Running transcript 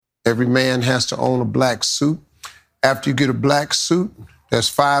Every man has to own a black suit. After you get a black suit, there's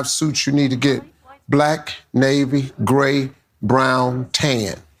 5 suits you need to get. Black, navy, gray, brown,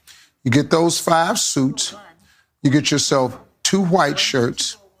 tan. You get those 5 suits. You get yourself 2 white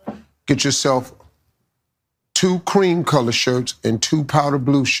shirts. Get yourself 2 cream color shirts and 2 powder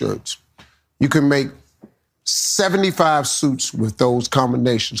blue shirts. You can make 75 suits with those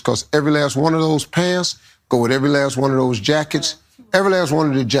combinations because every last one of those pants go with every last one of those jackets. Every last one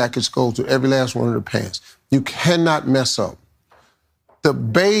of the jackets goes with every last one of the pants. You cannot mess up. The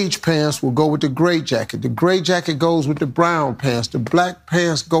beige pants will go with the gray jacket. The gray jacket goes with the brown pants. The black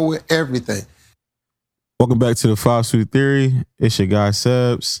pants go with everything. Welcome back to the 5 Suit Theory. It's your guy,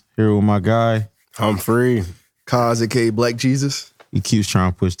 Sebs, here with my guy. I'm free. Kaz, a.k.a. Black Jesus. He keeps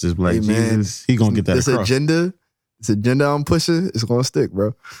trying to push this Black Jesus. He gonna get that across. This agenda I'm pushing, it's gonna stick,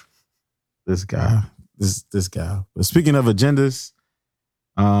 bro. This guy. This guy. But speaking of agendas,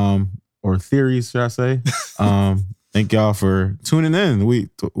 or theories, should I say? Thank y'all for tuning in. We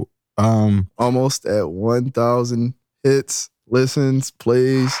almost at 1,000 hits, listens,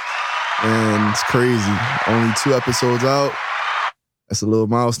 plays, and it's crazy. Only 2 episodes out. That's a little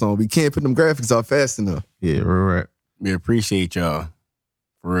milestone. We can't put them graphics out fast enough. Yeah, right. We appreciate y'all.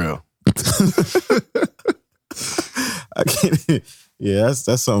 For real. I can't. Yeah,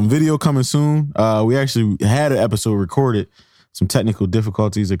 that's something. Video coming soon. We actually had an episode recorded. Some technical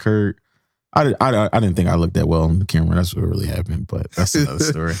difficulties occurred. I didn't think I looked that well on the camera. That's what really happened, but that's another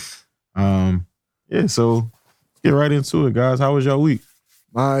story. Yeah, so get right into it, guys. How was your week?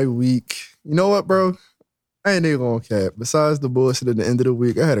 My week. You know what, bro? I ain't even gonna cap. Besides the bullshit at the end of the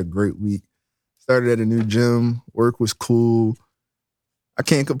week, I had a great week. Started at a new gym. Work was cool. I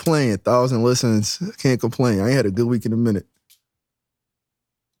can't complain. 1,000 listens. Can't complain. I ain't had a good week in a minute.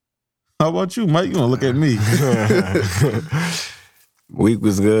 How about you, Mike? You gonna look at me? Week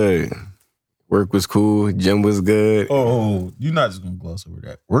was good. Work was cool. Gym was good. Oh, you're not just gonna gloss over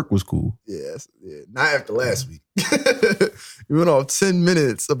that. Work was cool. Yes, yeah. Not after last week. We went off 10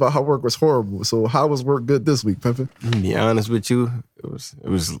 minutes about how work was horrible. So how was work good this week, Pimpin'? To be honest with you, it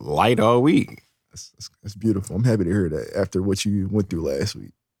was light all week. That's beautiful. I'm happy to hear that after what you went through last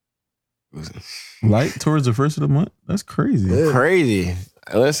week. Light towards the first of the month? That's crazy. Yeah. Crazy.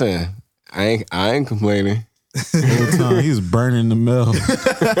 Listen, I ain't complaining. The whole time he was burning the mill.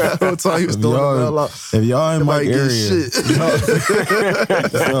 The whole time he was throwing the mill out. If y'all in my area, shit.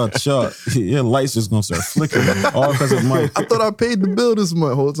 Your lights just gonna start flickering. All because of Mike. I thought I paid the bill this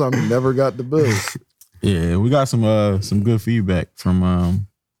month. Whole time he never got the bill. Yeah, we got some good feedback from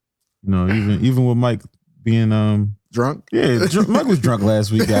even with Mike being drunk. Yeah, Mike was drunk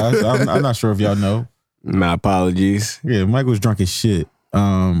last week, guys. I'm not sure if y'all know. My apologies. Yeah, Mike was drunk as shit.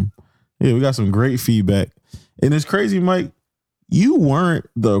 Yeah, we got some great feedback. And it's crazy, Mike, you weren't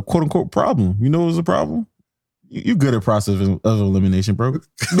the quote-unquote problem. You know what was the problem? You good at process of elimination, bro. You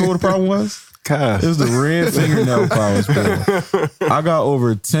know what the problem was? God. It was the red fingernail polish, bro. I got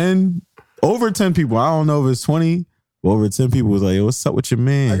over 10 people. I don't know if it's 20, but over 10 people was like, yo, what's up with your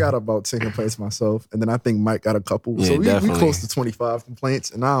man? I got about 10 complaints myself, and then I think Mike got a couple. Yeah, so we close to 25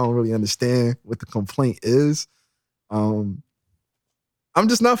 complaints, and I don't really understand what the complaint is. I'm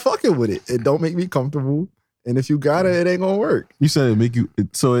just not fucking with it. It don't make me comfortable. And if you got it ain't gonna work. You said it make you.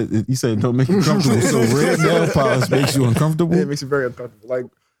 So you said it don't make you comfortable. So red nail polish makes you uncomfortable. Yeah, it makes you very uncomfortable. Like,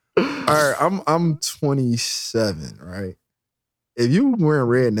 all right, I'm 27, right? If you wearing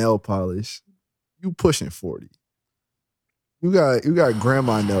red nail polish, you pushing 40. You got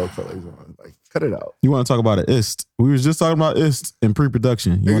grandma nail colors on. Like, cut it out. You want to talk about an ist? We was just talking about ist in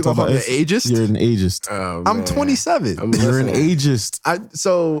pre-production. You want to talk about an ageist? You're an ageist. Oh, I'm 27. You're an ageist. If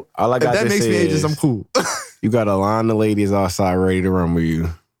that makes me ageist, I'm cool. You got a line of ladies outside ready to run with you.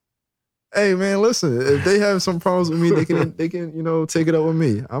 Hey man, listen. If they have some problems with me, they can take it up with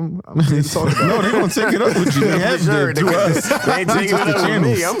me. I'm here to talk about it. No, they gonna take it up with you. They have to to us. They ain't taking it up with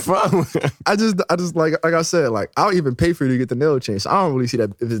me. I'm fine. I just like I said, like I'll even pay for you to get the nail changed. So I don't really see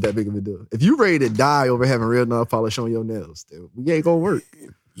that if it's that big of a deal. If you ready to die over having real nail polish on your nails, then we ain't gonna work.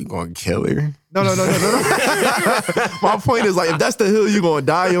 You gonna kill her? No. My point is, like, if that's the hill you gonna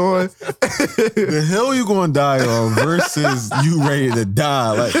die on, the hill you gonna die on versus you ready to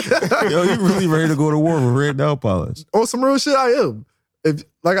die. Like, yo, you really ready to go to war with red nail polish? On some real shit, I am. If,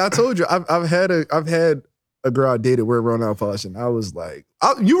 like I told you, I've had a girl I dated wear red nail polish, and I was like,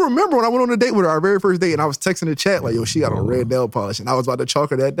 you remember when I went on a date with her, our very first date, and I was texting the chat like, yo, she got on red nail polish, and I was about to chalk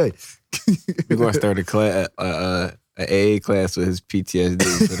her that day. You're gonna start an AA class with his PTSD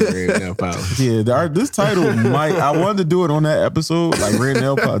for the red nail polish. Yeah, this title might. I wanted to do it on that episode, like red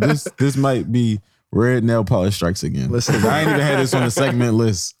nail polish. This might be Red nail polish strikes again. Listen, I ain't even had this on the segment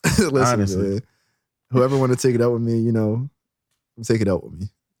list. Listen, honestly. man. Whoever want to take it out with me, you know, take it out with me.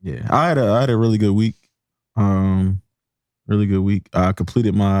 Yeah, I had a really good week. Really good week. I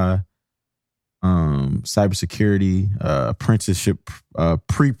completed my cybersecurity apprenticeship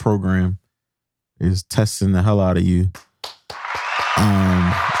pre-program. Is testing the hell out of you.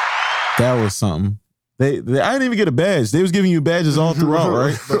 That was something. I didn't even get a badge. They was giving you badges all throughout,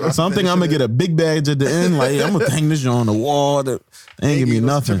 right? So I'm thinking I'm gonna get a big badge at the end. Like I'm gonna hang this on the wall. They ain't give me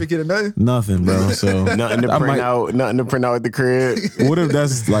nothing. Certificate or nothing? Nothing, bro. So Nothing to print out. Nothing to print out at the crib. What if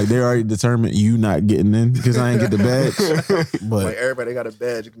that's like they already determined you not getting in because I ain't get the badge? But Like everybody got a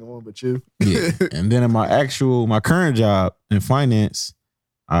badge, no one but you. yeah. And then in my current job in finance,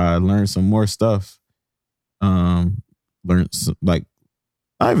 I learned some more stuff. Learned some, like.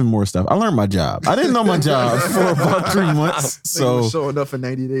 Not even more stuff. I learned my job. I didn't know my job for about 3 months. So showing up for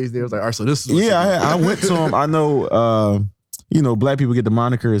 90 days, they was like, all right, so this is what I went to him. I know, black people get the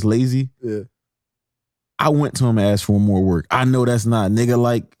moniker as lazy. Yeah. I went to him and asked for more work. I know that's not nigga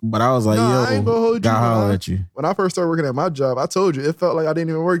like, but I was like, I ain't gonna hold you, gotta holler at you. When I first started working at my job, I told you, it felt like I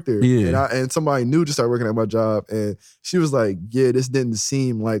didn't even work there. Yeah. And somebody new just started working at my job, and she was like, yeah, this didn't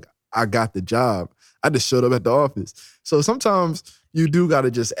seem like I got the job. I just showed up at the office. So sometimes you do got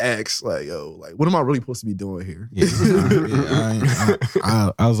to just ask, like, yo, like, what am I really supposed to be doing here? Yeah,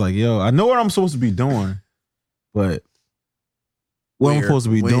 I was like, yo, I know what I'm supposed to be doing, but what I'm supposed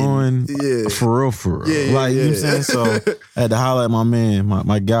to be doing for real. Yeah, like, you know what I'm saying? So I had to holler at my man,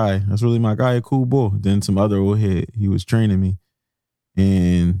 my guy. That's really my guy, a cool boy. Then some other old head, he was training me.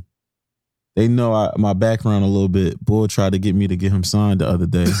 And they know my background a little bit. Boy tried to get me to get him signed the other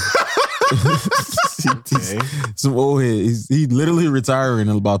day. Some old head. He literally retiring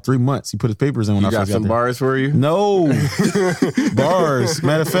in about 3 months. He put his papers in when I first got some there. bars for you? No bars.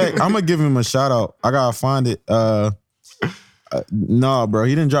 Matter of fact, I'm gonna give him a shout out. I gotta find it. Nah, bro,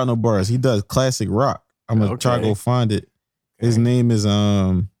 he didn't drop no bars. He does classic rock. I'm gonna try to go find it. His name is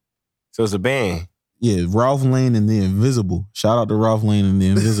So it's a band. Yeah, Ralph Lane and the Invisible. Shout out to Ralph Lane and the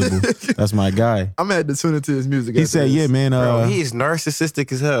Invisible. That's my guy. I'm gonna have to tune into his music. He said, "Yeah, man. Bro, he's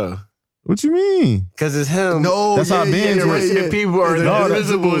narcissistic as hell." What you mean? Because it's him. No, that's how bands work. The people are the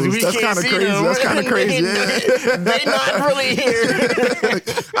invisibles. We that's can't kinda see crazy. them. That's kind of crazy. They not really here.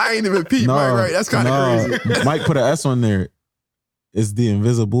 I ain't even peeped. Right. That's kind of crazy. Mike put an S on there. It's the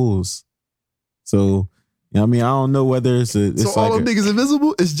Invisibles. So, you know what I mean? I don't know whether it's so like all them niggas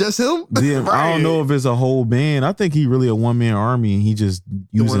invisible? It's just him? Right. I don't know if it's a whole band. I think he really a one-man army and he just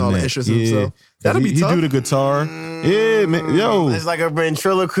using all that. the instruments himself. That'll be he tough. do the guitar. Yeah, man. Yo. It's like a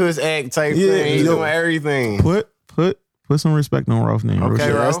ventriloquist act type thing. He's doing everything. Put some respect on Ralph's name.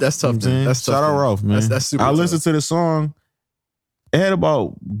 Okay, Ralph. That's tough. That's tough. Shout out Ralph, man. That's super I tough. listened to the song. It had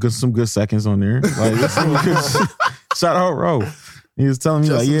about some good seconds on there. Like, shout out Ralph. He was telling me,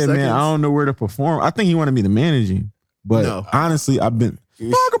 Just like, some yeah, seconds. man, I don't know where to perform. I think he wanted me to manage him. But honestly, I could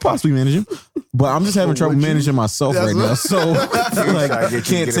possibly manage him. But I'm just having trouble managing myself right now. So, like, I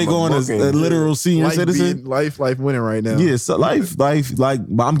can't take on a literal senior citizen. Life winning right now. Yeah, so life, like,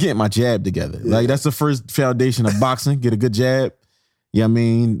 but I'm getting my jab together. Yeah. Like, that's the first foundation of boxing. Get a good jab. Yeah, I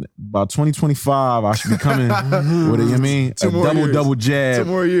mean, about 2025, I should be coming with a, you know what I mean, a double jab. 2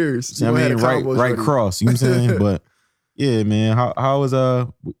 more years. You know what I mean, right cross. You know what I'm saying? But yeah, man, how was I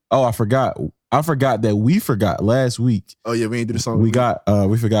forgot that we forgot last week. Oh yeah, we ain't do the song. We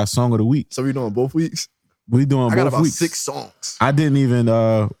forgot song of the week. So we doing both weeks? We doing both weeks. I got about 6 songs. I didn't even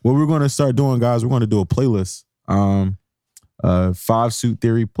what we're gonna start doing, guys, we're gonna do a playlist. 5-suit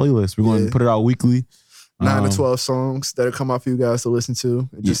theory playlist. We're gonna put it out weekly. 9 to 12 songs that'll come out for you guys to listen to.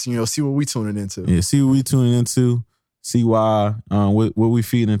 And just, see what we tuning into. Yeah, see what we tuning into. See why, what we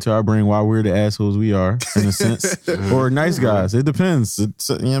feed into our brain, why we're the assholes we are, in a sense. Or nice guys. It depends. It's,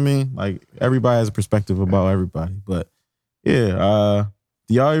 you know what I mean? Like, everybody has a perspective about everybody. But, yeah.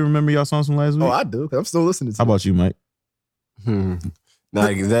 Do y'all remember y'all songs from last week? Oh, I do. I'm still listening to How about you, Mike?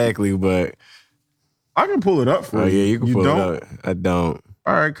 Not exactly, but... I can pull it up for you. Oh, yeah, you can pull it up. I don't.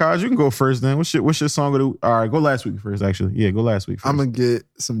 All right, Kaj, you can go first then. What's your song of the week? All right, go last week first, actually. Yeah, go last week first. I'm going to get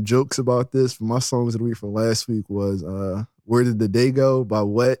some jokes about this. For my songs of the week from last week was Where Did the Day Go by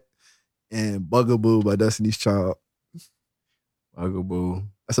Wet and Bugaboo by Destiny's Child. Bugaboo.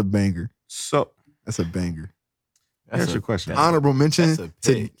 That's a banger. So that's a banger. That's your question. Honorable mention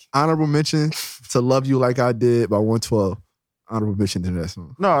to Love You Like I Did by 112. Honorable mention to that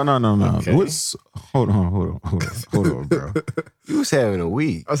song. No. Okay. Hold on, bro. You was having a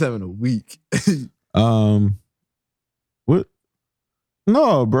week. I was having a week. What?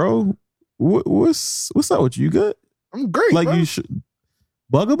 No, bro. What's up with you? You good? I'm great. Like, bro. you should.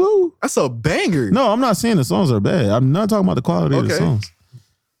 Bugaboo? That's a banger. No, I'm not saying the songs are bad. I'm not talking about the quality of the songs.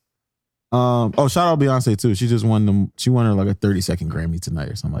 Shout out Beyonce too. She just won them. She won her like a 30-second Grammy tonight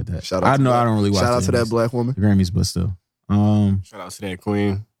or something like that. Shout out I know I don't really watch. Shout out to that black woman. The Grammys, but still. Shout out to that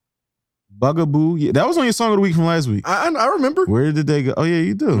queen. Bugaboo. Yeah, that was on your song of the week from last week. I remember. Where did they go? Oh yeah,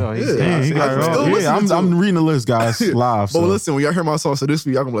 you do. No, I'm reading the list, guys, live. But listen, when y'all hear my song, so this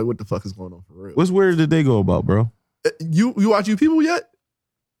week y'all gonna be like, what the fuck is going on for real? What's Where Did They Go about, bro? You watch You People yet?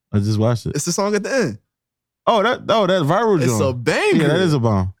 I just watched it. It's the song at the end. Oh, that viral joint. It's a banger. Yeah, that is a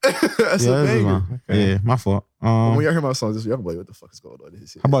bomb. That's a banger. Okay. Yeah, my fault. When y'all hear my song this week, y'all gonna be like, what the fuck is going on here?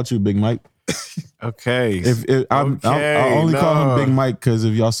 How about you, Big Mike? Okay. I only call him Big Mike because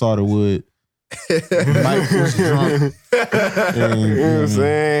if y'all saw the wood, Mike was drunk. And, you know what I'm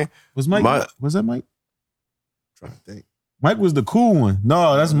saying? Was Mike? Was that Mike? I'm trying to think. Mike was the cool one.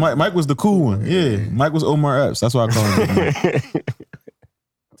 No, that's Mike. Mike was the cool one. Yeah, Mike was Omar Epps. That's why I call him Big Mike.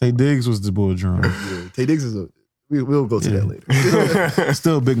 Tay Diggs was the bull drunk. Yeah, Tay Diggs is we'll go to that later.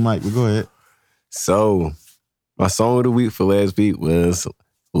 Still Big Mike, but go ahead. So, my song of the week for last week was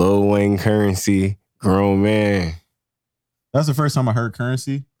Lil Wayne Currency, Grown Man. That's the first time I heard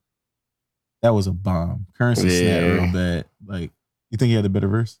Currency. That was a bomb. Currency snapped real bad. Like, you think he had a better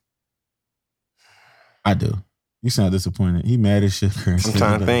verse? I do. You sound disappointed. He mad as shit, Currency. I'm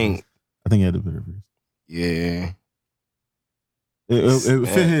trying to think. I think he had a better verse. Yeah. It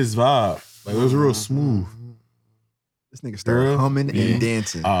fit his vibe. Like, it was real smooth. This nigga started humming and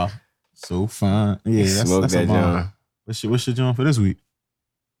dancing. So fine. Yeah, that's a bomb. What's your John for this week?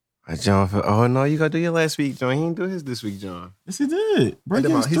 Oh no, you gotta do your last week, John. He didn't do his this week, John. Yes, he did.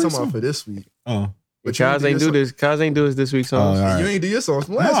 He's talking about for this week. Oh. But Kaz ain't do this. Kaz ain't do his this week's songs. Right. You ain't do your songs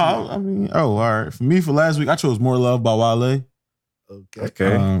from last week. I mean, all right. For me, for last week, I chose More Love by Wale.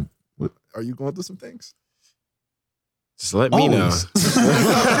 Okay. Are you going through some things? Just let me know.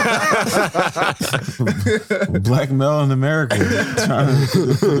 Black male in America trying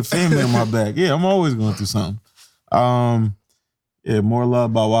to put the family on my back. Yeah, I'm always going through something. More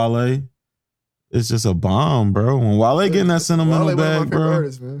Love by Wale. It's just a bomb, bro. When Wale getting that sentimental bag, bro.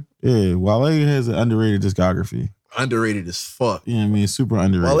 Artists, man. Yeah, Wale has an underrated discography. Underrated as fuck. Yeah, I mean, super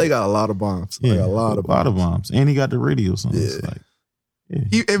underrated. Wale got a lot of bombs. Yeah, a lot of bombs. And he got the radio songs. Yeah.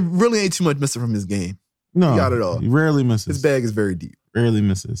 It really ain't too much missing from his game. No, he got it all. He rarely misses. His bag is very deep. Rarely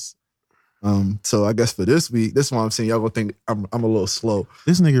misses. So I guess for this week, this is why I'm saying y'all gonna think I'm a little slow.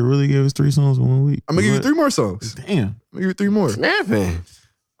 This nigga really gave us 3 songs in 1 week. I'm gonna give you 3 more songs. Damn. I'm gonna give you 3 more. Snapping.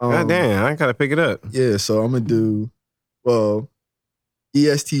 God damn, I gotta pick it up. Yeah, so I'm gonna do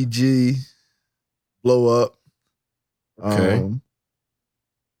ESTG, Blow Up. Okay.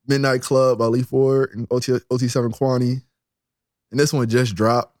 Midnight Club by Lee Ford and OT7 Kwani. And this one just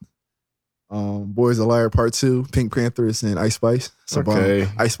dropped. Boys a Liar Part 2, Pink Panthers and Ice Spice. So okay.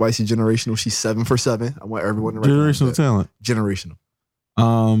 Ice Spice is generational. She's 7 for 7. I want everyone to Generational talent. Generational.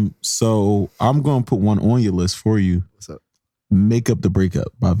 So I'm gonna put one on your list for you. What's up? Make Up the Breakup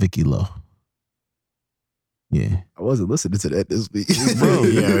by Vicky Lowe. Yeah. I wasn't listening to that this week. Bro,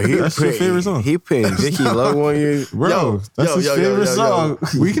 that's your favorite song. He put Vicky Lowe on you. Bro, that's his favorite song.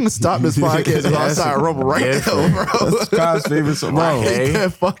 We can stop this podcast and outside rumble right now, bro. That's Kai's favorite song. Bro, I hate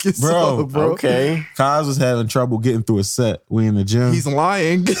that fucking song, bro. Okay. Kai was having trouble getting through a set. We in the gym. He's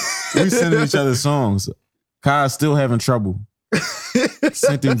lying. We sending each other songs. Kai's still having trouble.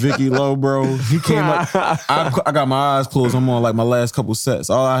 Sent him Vicky Lowe, bro. He came up. I got my eyes closed. I'm on like my last couple sets.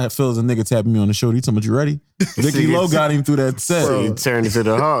 All I feel is a nigga tapping me on the shoulder. He told me, "You ready?" Vicky Lowe got him through that set. So he turned into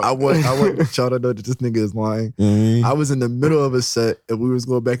the hawk. I want y'all to know that this nigga is lying. Mm-hmm. I was in the middle of a set and we was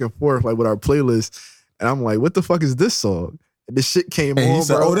going back and forth like with our playlist, and I'm like, "What the fuck is this song?" And this shit came on, he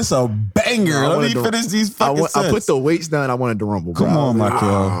said, bro. "Oh, this a banger." Let me finish these fucking sets. I put the weights down. I wanted to rumble. Bro. Come on, my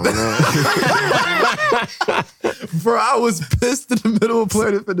Bro, I was pissed in the middle of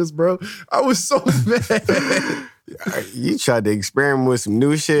Planet Fitness, bro. I was so mad. You tried to experiment with some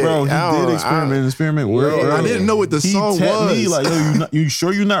new shit. Bro, he did experiment. I didn't know what the song was. Me like, yo, you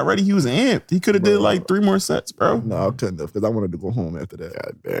sure you're not ready? He was amped. He could have did like 3 more sets, bro. No, I couldn't have because I wanted to go home after that.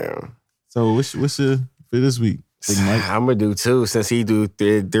 God damn. So what's your for this week? Big Mike? I'm gonna do 2 since he do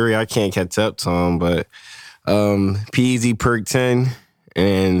theory. I can't catch up to him, but Peasy Perk 10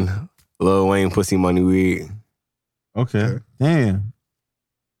 and Lil Wayne Pussy Money Weed. Okay. Damn.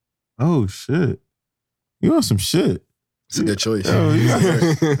 Oh shit. You want some shit. It's a good choice. Yo,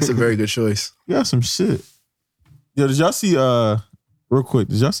 it's a very good choice. You got some shit. Yo, did y'all see real quick,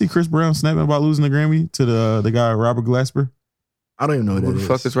 did y'all see Chris Brown snapping about losing the Grammy to the guy Robert Glasper? I don't even know Who the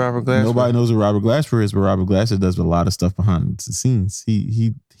fuck is Robert Glasper? Nobody knows who Robert Glasper is, but Robert Glasper does a lot of stuff behind the scenes.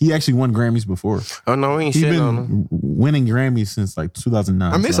 He actually won Grammys before. Oh no, we ain't He's shit been on him. winning Grammys since like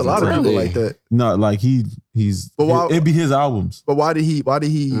 2009. I mean, it's a lot of people like that. No, like he's. But why- it'd be his albums. But why did he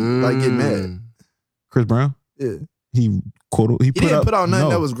like get mad? Chris Brown. Yeah, He he didn't put out nothing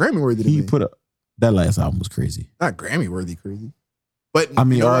that was Grammy worthy. He put up that last album was crazy. Not Grammy worthy, crazy. But I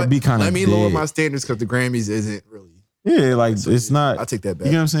mean, you know R&B what? kind of. Let me lower my standards because the Grammys isn't really. Yeah, like it's not. I take that back.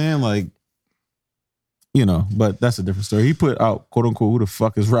 You know what I'm saying? Like, you know, but that's a different story. He put out quote unquote, who the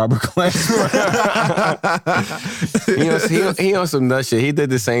fuck is Robert Glasper? he on some nut shit. He did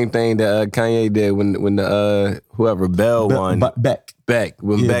the same thing that Kanye did when the whoever Bell won. Beck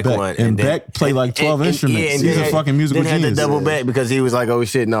When Beck won. And Beck played like 12 instruments. He's a fucking musical genius. Then had to double back because he was like, oh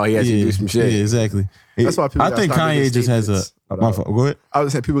shit, no, he has to do some shit. Yeah, exactly. That's why people I think Kanye just has a. My fault. Go ahead. I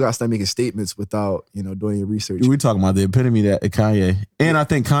was saying people got to start making statements without doing your research. We're talking about the epitome that Kanye, and I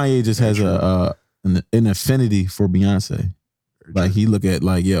think Kanye just has an affinity for Beyonce. Like he look at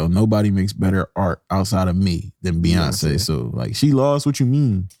like, yo, nobody makes better art outside of me than Beyonce. So like, she lost. What you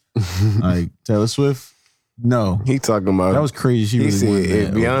mean? Like Taylor Swift. No, he talking about that was crazy. She really said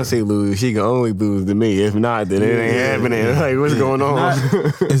if Beyonce lose, she can only lose to me. If not, then it ain't happening. Like what's going on?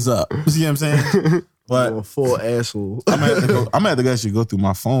 It's up. You see what I'm saying? But a full asshole. I'm gonna have to actually go through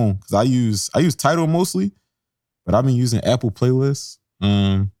my phone because I use Tidal mostly, but I've been using Apple Playlists.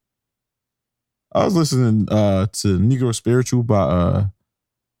 I was listening to Negro Spiritual by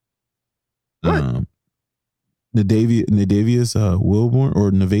Nadavius Wilburn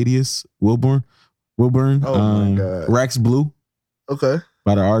or Navadius Wilburn. Oh my God. Rax Blue. Okay.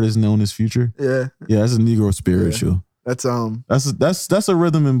 By the artist known as Future. Yeah. Yeah, that's a Negro Spiritual. Yeah. That's a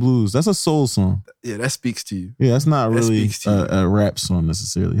rhythm and blues. That's a soul song. Yeah, that speaks to you. Yeah, that's not really a rap song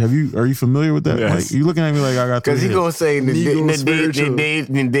necessarily. Are you familiar with that? Yes. Like, you looking at me like I got because he gonna say Davis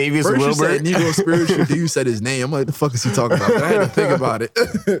Wilbur. Negro Spiritual. You said his name. I'm like, the fuck is he talking about? I had to think about it.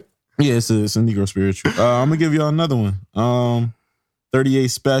 Yeah, it's a Negro Spiritual. I'm gonna give y'all another one. 38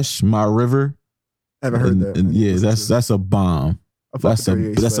 Special, My River. I haven't heard that. Yeah, that's a bomb. That's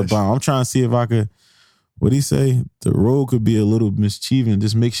a bomb. I'm trying to see if I could. What'd he say? The road could be a little mischievous.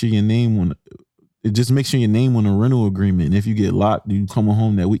 Just make sure your name on a rental agreement. And if you get locked, you come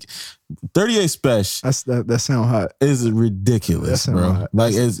home that week. 38 Special. That sound hot. Is ridiculous, bro. Hot.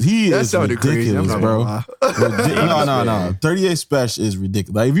 Like is ridiculous, crazy. bro. No. 38 Special is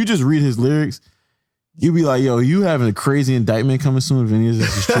ridiculous. Like if you just read his lyrics, you be like, yo, you having a crazy indictment coming soon if any of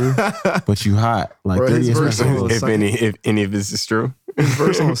this is true. But you hot. Like bro, 38 Special. If any of this is true. His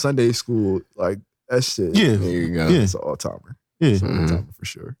verse on Sunday School, like that shit. Yeah. There you go. Yeah. It's an all-timer. Yeah. It's an all-timer for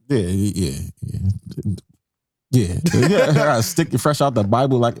sure. Yeah. I gotta stick it fresh out the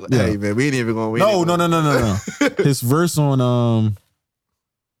Bible. Like, yeah. Hey man, we ain't even gonna win. No. His verse on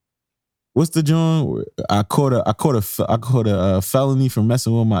what's the joint? I caught a felony for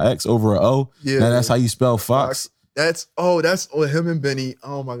messing with my ex over a O. Yeah, now that's how you spell Fox. That's him and Benny.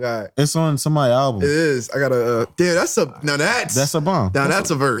 Oh my God, it's on somebody's album. It is. I gotta. Damn, that's a bomb. Now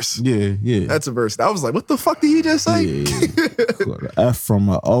that's a verse. Yeah. That's a verse. I was like, what the fuck did he just say? Yeah. F from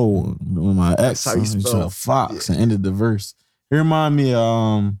a O with my ex. That's how you spell Fox and ended the verse. It remind me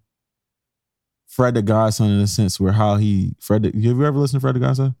of Fred the Godson in a sense where have you ever listened to Fred the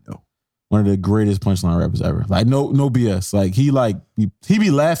Godson? No. One of the greatest punchline rappers ever. Like no BS. Like he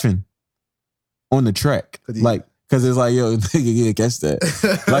be laughing on the track. Cause it's like, yo, nigga, yeah, catch that.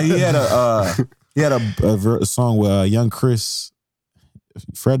 Like he had a song with Young Chris,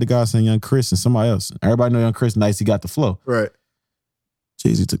 Fred the Godson, Young Chris, and somebody else. Everybody know Young Chris. Nice, he got the flow. Right.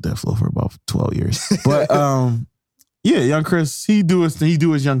 Jay-Z took that flow for about 12 years. But yeah, Young Chris, he do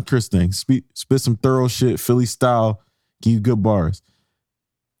his Young Chris thing. Spit some thorough shit, Philly style, give you good bars.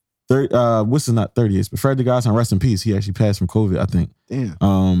 What's it not 30s, but Fred the Godson, rest in peace. He actually passed from COVID, I think.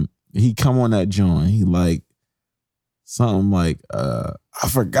 Damn. He come on that joint. He like something like I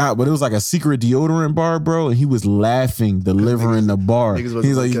forgot, but it was like a secret deodorant bar, bro. And he was laughing, delivering the bar. He's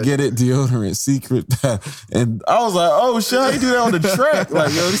like, you get it, deodorant, secret. And I was like, oh shit, how you do that on the track?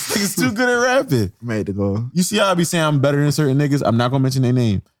 Like, yo, this nigga's too good at rapping. Made to go. You see how I be saying I'm better than certain niggas? I'm not gonna mention their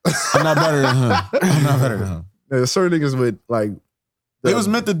name. I'm not better than him. There's certain niggas with like they was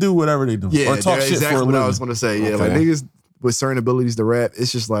meant to do whatever they do. Yeah, or talk shit exactly for a what living. I was gonna say. Yeah, like niggas with certain abilities to rap,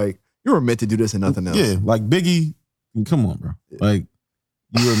 it's just like you were meant to do this and nothing else. Yeah, like Biggie, come on, bro. Yeah. Like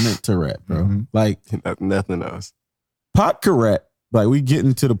you were meant to rap, bro. Mm-hmm. Like nothing else. Pac could rap. Like we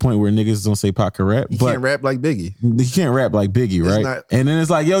getting to the point where niggas don't say Pac could rap. He can't rap like Biggie. He can't rap like Biggie, right? And then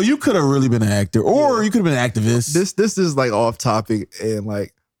it's like, yo, you could have really been an actor, or you could have been an activist. This is like off topic and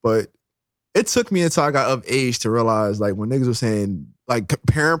like, but it took me until I got of age to realize, like, when niggas were saying, like,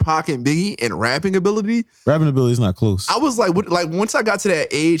 comparing Pac and Biggie and rapping ability is not close. I was like, once I got to that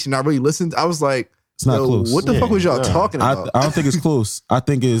age and I really listened, I was like, it's not close. What the fuck was y'all talking about? I don't think it's close. I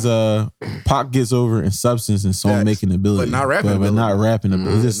think it's Pac gets over in substance and song making ability, but not rapping ability. But not rapping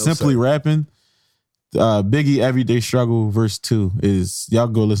ability. It's just simply rapping. Biggie Everyday Struggle verse 2 is, y'all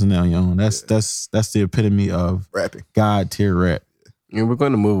go listen now on your own. That's the epitome of rapping. God tier rap. Yeah, we're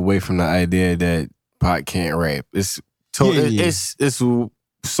going to move away from the idea that Pac can't rap. It's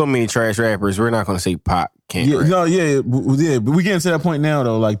so many trash rappers. We're not going to say Pac can't rap. But we getting to that point now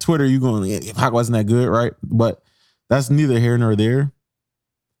though. Like Twitter, you going, Pac wasn't that good, right? But that's neither here nor there.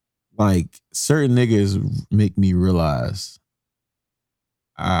 Like certain niggas make me realize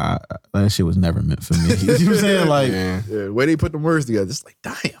that shit was never meant for me. You know what I'm saying? Like, the way they put the words together, it's like,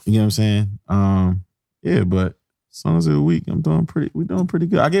 damn. You know what I'm saying? But songs of the week, we're doing pretty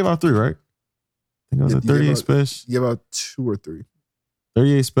good. I gave out 3, right? I think it was a 38 special. You gave out 2 or 3.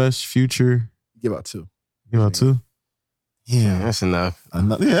 38 special, Future. You gave out 2. Give out 2? Yeah, that's enough.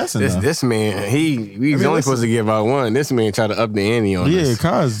 That's enough. This man, he's only supposed to give out 1. This man tried to up the ante on this. Yeah,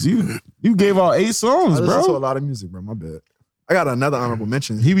 cause you gave out 8 songs, I bro. listen to a lot of music, bro. My bad. I got another honorable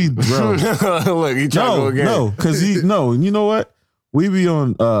mention. He be, bro. Look, he trying to go again. No, cause you know what? We be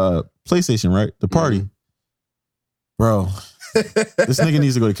on PlayStation, right? The party. Bro, this nigga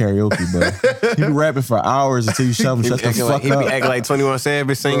needs to go to karaoke, bro. He be rapping for hours until you shut the fuck up. He be acting like 21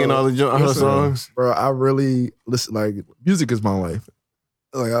 Savage singing all the songs. Bro, I really listen, like, music is my life.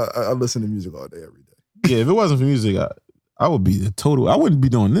 Like, I listen to music all day, every day. Yeah, if it wasn't for music, I would be I wouldn't be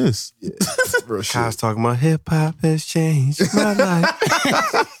doing this. Yeah, bro. Kyle's talking about hip hop has changed my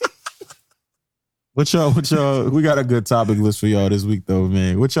life. What y'all, we got a good topic list for y'all this week though,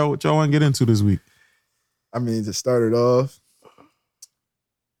 man. What y'all want to get into this week? I mean, to start it off,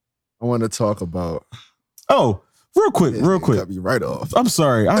 I want to talk about. Oh, real quick. Got me right off. I'm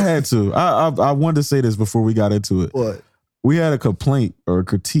sorry, I had to. I wanted to say this before we got into it. What? We had a complaint or a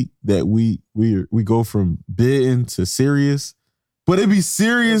critique that we go from bidding to serious, but it be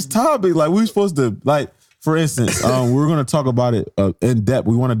serious topic. Like we supposed to, like, for instance, we're gonna talk about it in depth.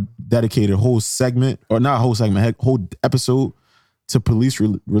 We want to dedicate a whole segment, or not a whole segment, whole episode to police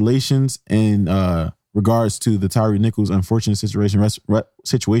relations in regards to the Tyree Nichols unfortunate situation. Rest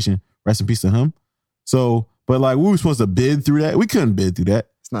in peace to him. So, but like we were supposed to bid through that. We couldn't bid through that.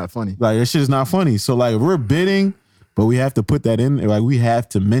 It's not funny. Like that shit is not funny. So like we're bidding. But we have to put that in. Like we have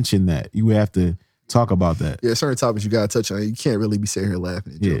to mention that. You have to talk about that. Yeah, certain topics you gotta touch on. You can't really be sitting here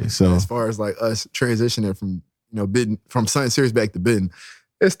laughing at Yeah. So as far as like us transitioning from bidding from something serious back to bidding,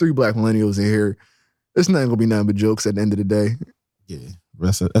 there's 3 black millennials in here. It's not gonna be nothing but jokes at the end of the day. Yeah,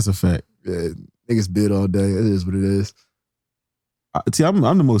 that's a fact. Yeah, niggas bid all day. It is what it is. See, I'm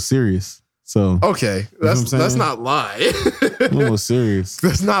the most serious. So okay, let's not lie. I'm the most serious.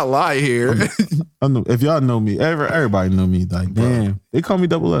 Let's not lie here. If y'all know me, everybody know me. Like, damn, they call me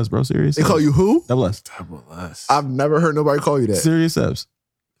Double S, bro. Serious. They call you who? Double S. Double S. I've never heard nobody call you that. Serious F's.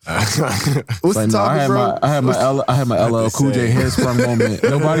 What's the topic, bro? I had my LL Cool J headsprung moment.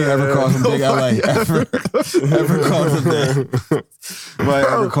 Nobody ever called him Big LA. Ever called him that. Nobody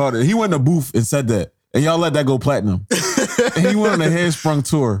ever called it. He went in the booth and said that. And y'all let that go platinum. And he went on a headsprung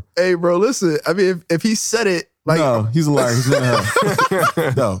tour. Hey, bro, listen. I mean, if he said it, like, no, he's a liar. He's going to hell.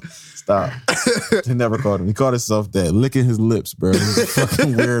 No, stop. He never called him. He called himself that, licking his lips, bro. He's a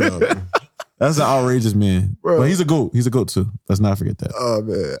fucking weirdo. That's an outrageous man. Bro. But he's a goat. He's a goat too. Let's not forget that. Oh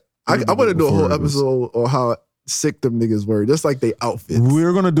man, I want to do a whole episode on how sick them niggas were, just like they outfits.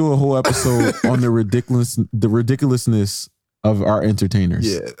 We're gonna do a whole episode on the ridiculousness of our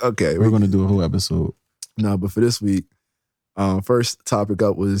entertainers. Yeah, okay. We're gonna do a whole episode. No, but for this week, first topic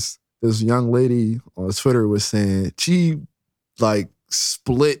up was this young lady on Twitter was saying she had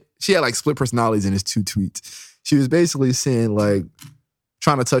split personalities in his 2 tweets. She was basically saying, like,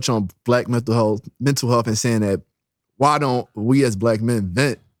 trying to touch on black mental health and saying that why don't we as black men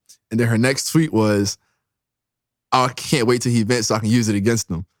vent? And then her next tweet was, I can't wait till he vents so I can use it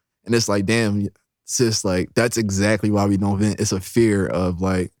against him. And it's like, damn, sis, like, that's exactly why we don't vent. It's a fear of,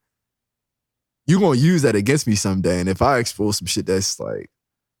 like, you're going to use that against me someday. And if I expose some shit that's, like,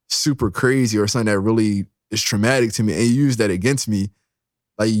 super crazy or something that really is traumatic to me and you use that against me,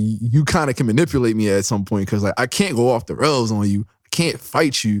 like, you kind of can manipulate me at some point because, like, I can't go off the rails on you. I can't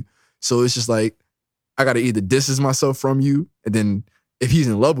fight you. So it's just like, I got to either distance myself from you, and then if he's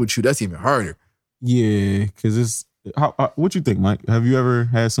in love with you, that's even harder. Yeah, because it's... what you think, Mike? Have you ever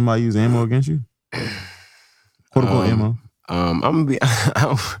had somebody use ammo against you? Quote unquote ammo. I'm gonna be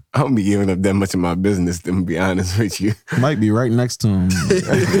I'm gonna be giving up that much of my business. To be honest with you, Might be right next to him. I'm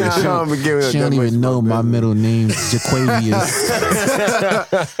gonna be giving up She that don't much even know of my business. middle name, Jaquavius.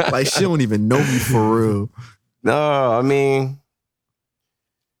 Like she don't even know me for real. No, I mean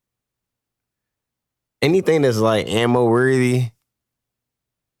anything that's like ammo worthy.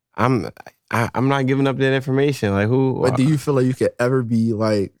 I'm not giving up that information. Like who? But do you feel like you could ever be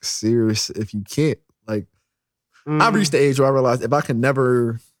like serious if you can't? Like I've reached the age where I realized if I can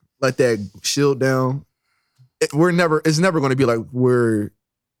never let that shield down, it's never going to be like we're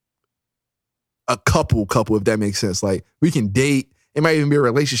a couple, if that makes sense. Like we can date, it might even be a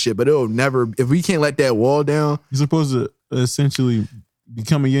relationship, but it'll never, if we can't let that wall down. You're supposed to essentially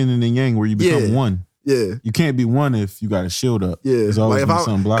become a yin and a yang where you become one. Yeah. You can't be one if you got a shield up. Yeah. There's always like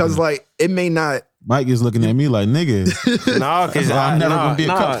something blocking. because like it may not. Mike is looking at me like, nigga. No, because I'm never gonna be a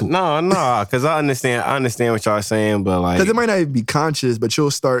couple. No, because I understand what y'all saying, but like, Because it might not even be conscious, but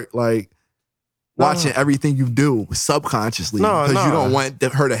you'll start like watching everything you do subconsciously because you don't want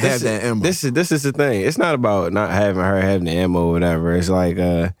her to have that ammo. This is the thing. It's not about not having her having the ammo or whatever. It's like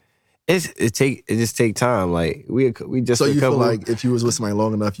it just take time. Like we just so you feel like if you was with somebody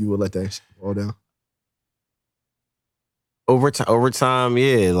long enough, you would let that fall down. over time,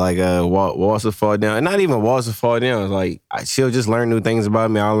 yeah. Like walls will fall down, and not even walls will fall down. It's like she'll just learn new things about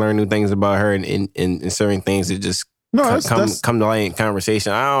me. I'll learn new things about her, and certain things that just come to light in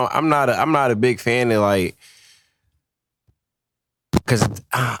conversation. I'm not a big fan of like, because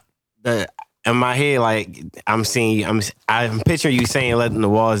in my head, like I'm picturing you saying letting the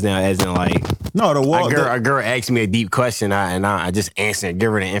walls down, as in like No, the wall. a girl asked me a deep question, and I just answered,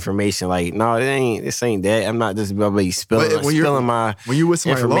 give her the information. Like, no, this ain't that. I'm not just about spilling my when you with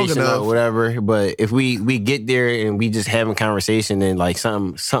somebody long information enough, or whatever. But if we get there and we just having conversation and like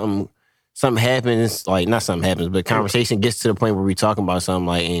something happens, like not something happens, but conversation gets to the point where we talking about something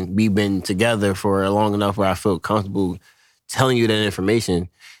like, and we've been together for long enough where I feel comfortable telling you that information.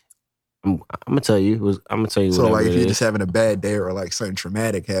 I'm gonna tell you. So like if you're just having a bad day or like something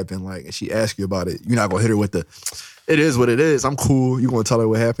traumatic happened, like and she asks you about it, you're not gonna hit her with it is what it is. I'm cool. You gonna tell her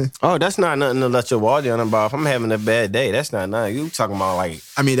what happened? Oh, that's not nothing to let your wall down about. If I'm having a bad day, that's not nothing. You talking about like,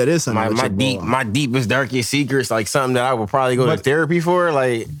 I mean, that is something. my deepest, darkest secrets, like something that I would probably go to therapy for.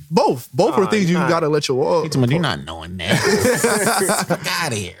 Like both are things you gotta let your wall. You're not knowing that. Fuck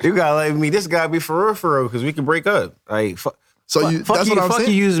out of here. You gotta let me. This gotta be for real, because we can break up. Like, so that's what I'm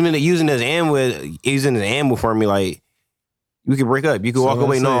saying. You using as ammo for me. Like, we can break up. You can walk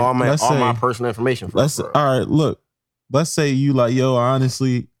away. No, all my personal information. All right, look. Let's say you like, yo,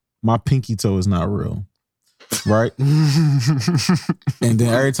 honestly, my pinky toe is not real. Right? And then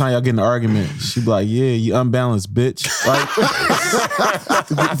every time y'all get in an argument, she be like, yeah, you unbalanced, bitch. Like,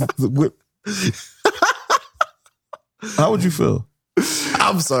 how would you feel?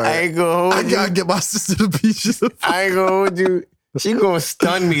 I'm sorry. I ain't gonna hold you. I gotta get my sister to beat you. I ain't gonna hold you. She gonna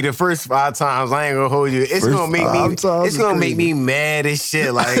stun me the first 5 times. I ain't gonna hold you. It's gonna make me mad as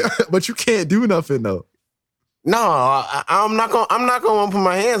shit. Like, but you can't do nothing though. No, I'm not gonna put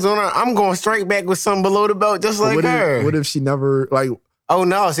my hands on her. I'm gonna strike back with something below the belt, just like her. What if she never like? Oh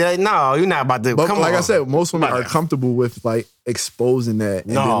no, see, no, you're not about to. But come like on. I said, most women are comfortable with like exposing that.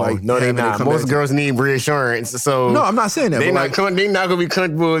 And No, then, like, no, they're not. Most girls need reassurance. So no, I'm not saying that. They not gonna be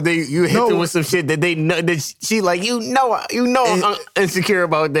comfortable if you hit them with some shit that they know that she like. I'm insecure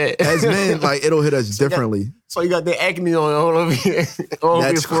about that. As men, like it'll hit us differently. So you got the acne on all over here.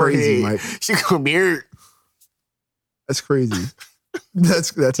 That's crazy, Mike. She gonna be hurt. That's crazy.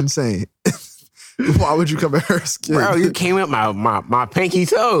 That's insane. Why would you come at her skin? Bro, you came at my pinky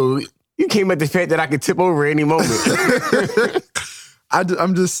toe. You came at the fact that I could tip over any moment.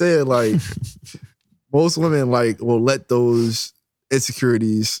 I'm just saying, like, most women like will let those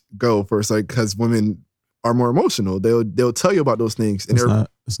insecurities go first, like, because women are more emotional. They'll tell you about those things. And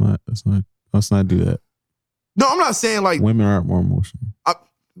Let's not do that. No, I'm not saying like women aren't more emotional.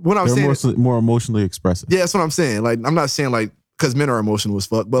 They're more emotionally expressive. Yeah, that's what I'm saying. Like, I'm not saying like because men are emotional as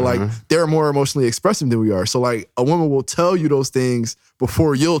fuck, but like they're more emotionally expressive than we are. So like a woman will tell you those things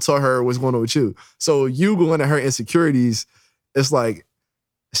before you'll tell her what's going on with you. So you going at her insecurities, it's like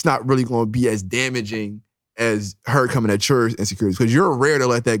it's not really going to be as damaging as her coming at your insecurities because you're rare to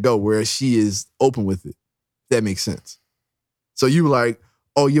let that go, whereas she is open with it. That makes sense. So you like,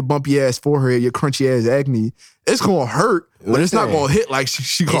 oh, your bumpy ass forehead, your crunchy ass acne, it's gonna hurt, but it's not gonna hit like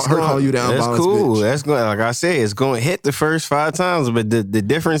she gonna hurt calling you the unbalanced That's cool. bitch. That's going. Like I said, it's going to hit the first 5 times, but the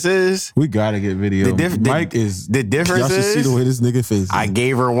difference is We gotta get video. Mike is. the difference Y'all should see the way this nigga face. I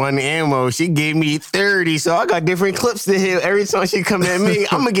gave her 1 ammo. She gave me 30, so I got different clips to hit every time she come at me.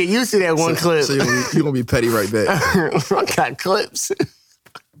 I'm gonna get used to that one clip. So you're gonna be petty right back. I got clips.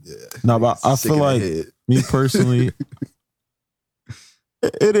 No, but I Sick feel in the like head. me personally,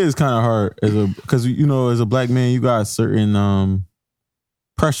 it is kind of hard because as a black man, you got certain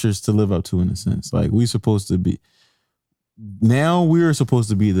pressures to live up to in a sense. Like we're supposed to be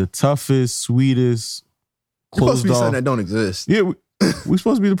the toughest, sweetest, You're supposed to be closed something off. that don't exist. Yeah, we're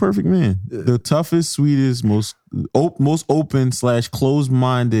supposed to be the perfect man, the toughest, sweetest, most open / closed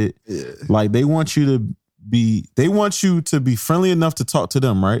minded. Yeah. Like they want you to be friendly enough to talk to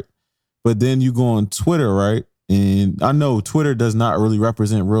them, right? But then you go on Twitter, right? And I know Twitter does not really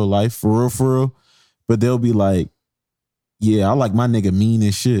represent real life for real. But they'll be like, yeah, I like my nigga mean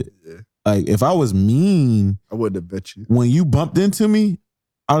as shit. Yeah. Like if I was mean, I wouldn't have bet you. when you bumped into me,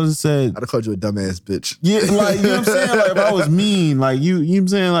 I would have said, I'd have called you a dumbass bitch. yeah, like, you know what I'm saying? Like if I was mean, like you know what I'm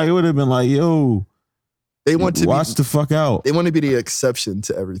saying? Like it would have been like, yo, They want to watch the fuck out. They want to be the exception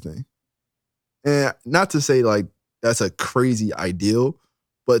to everything. And not to say like that's a crazy ideal,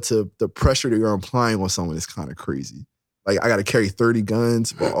 but to the pressure that you're applying on someone is kind of crazy. Like I got to carry 30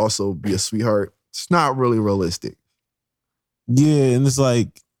 guns, but also be a sweetheart. It's not really realistic. Yeah, and it's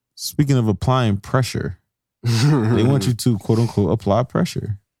like, speaking of applying pressure, they want you to quote unquote apply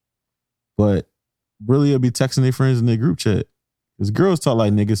pressure. But really it'll be texting their friends in their group chat. Because girls talk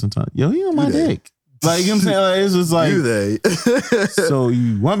like niggas sometimes. Yo, he on my dick. Like, you know what I'm saying? Like, it's just like, Do they? so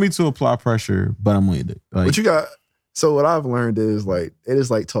you want me to apply pressure, but I'm on your dick. Like, What you got? So what I've learned is like, it is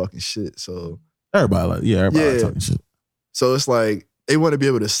like talking shit. So everybody like talking shit. So it's like they want to be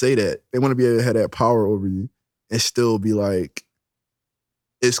able to say that. They want to be able to have that power over you and still be like,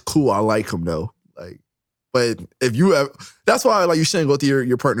 it's cool. I like him though. Like, but if you have, that's why like you shouldn't go through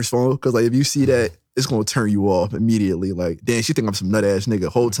your partner's phone because like if you see that, it's gonna turn you off immediately. Like, damn, she think I'm some nut ass nigga.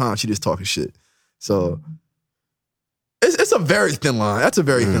 Whole time she just talking shit. So it's a very thin line. That's a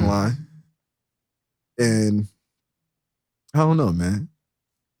very thin line. And I don't know, man.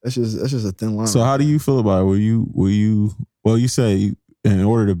 That's just a thin line. So how do you feel about it? Well, you say in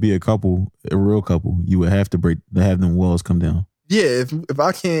order to be a real couple, you would have to have them walls come down. Yeah, if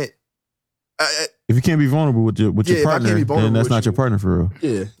I can't, if you can't be vulnerable with your partner, then that's not your partner for real.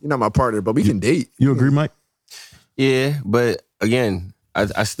 Yeah, you're not my partner, but we can date. You agree, Mike? Yeah, but again, I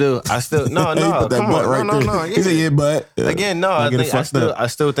still no put that come butt on right no. there. He said, yeah, but Again, no, I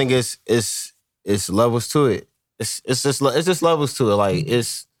still think it's levels to it. It's just levels to it. Like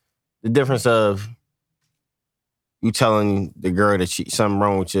it's the difference of you telling the girl that something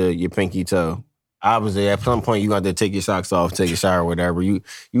wrong with your pinky toe. Obviously, at some point you got to take your socks off, take a shower, whatever. You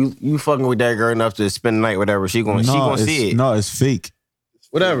fucking with that girl enough to spend the night, whatever. She gonna see it. No, it's fake.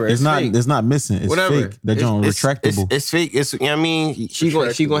 Whatever. It's not. fake. It's not missing. It's Whatever. fake. That joint retractable. It's fake. It's, you know what I mean, she gonna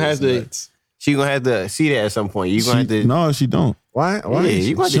have to. She gonna have to see that at some point. You gonna have to. No, she don't. Why? Yeah,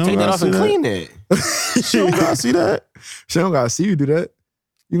 you gonna have to take that off and clean that. She don't gotta see that. She don't gotta see you do that.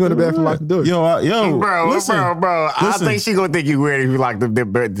 You go to the bathroom, lock the door. Yo, bro. listen. I think she gonna think you weird if you lock the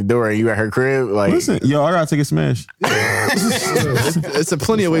door and you at her crib. Like, Listen, yo, I gotta take a smash. It's a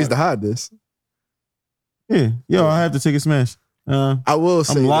plenty of ways to hide this. Yeah, yo, I have to take a smash. I will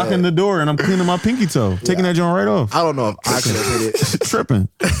say I'm locking the door and I'm cleaning my pinky toe, taking that joint right off. I don't know if I could have hit it. Tripping.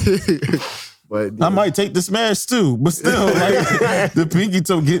 But I might take the smash too, but still, like the pinky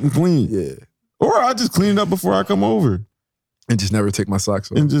toe getting clean. Yeah. Or I just clean it up before I come over. And just never take my socks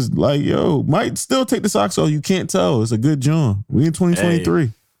off. And just like, yo, might still take the socks off. You can't tell. It's a good joint. We in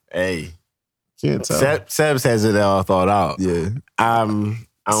 2023. hey, Can't tell. Sebs has it all thought out. Yeah. I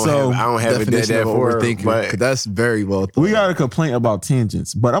don't have it Definition that of for her, overthinking, but that's very well thought. We got a complaint about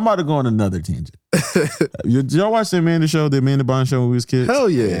tangents, but I'm about to go on another tangent. Did y'all watch the Amanda show, the Amanda Bond show when we was kids? Hell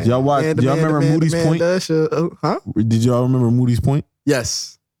yeah. Did y'all watch? Did y'all remember Moody's point? Huh? Did y'all remember Moody's point?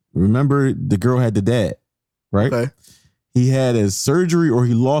 Yes. Remember the girl had the dad, right? Okay. He had his surgery or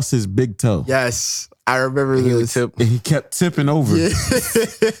he lost his big toe. Yes. I remember this. And he kept tipping over. Yeah.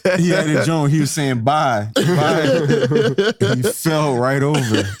 He had a joint. He was saying bye. And he fell right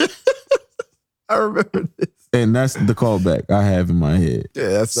over. I remember this. And that's the callback I have in my head. Yeah,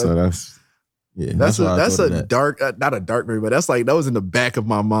 that's a dark, not a dark memory, but that was in the back of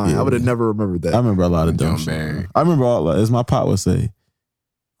my mind. I would have never remembered that. I remember a lot of dumb shit. I remember all, as my pop would say,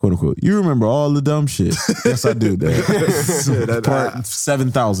 quote unquote, you remember all the dumb shit. Yes, I do. That part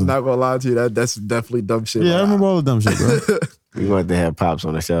 7,000. Not gonna lie to you, that's definitely dumb shit. Yeah, I remember all the dumb shit, bro. We want to have Pops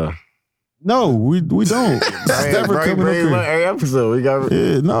on the show. No, we don't. It's never coming up here. Every episode, we got.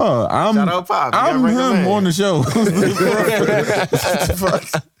 Yeah, no, I'm. Shout out Pops. I'm him on the show.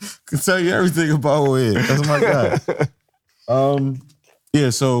 Can tell you everything about it. That's my guy. Yeah.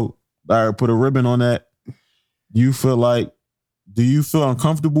 So I put a ribbon on that. Do you feel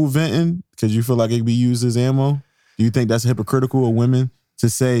uncomfortable venting because you feel like it could be used as ammo? Do you think that's hypocritical of women to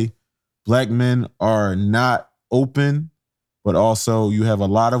say black men are not open, but also you have a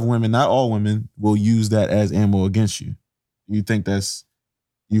lot of women, not all women, will use that as ammo against you? Do you think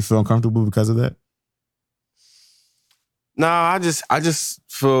you feel uncomfortable because of that? No, I just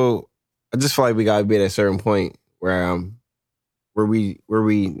feel like we gotta be at a certain point where we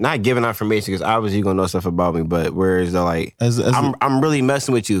not giving information because obviously you're gonna know stuff about me, but whereas like I'm really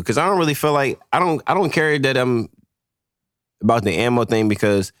messing with you because I don't really feel like I don't care that I'm about the ammo thing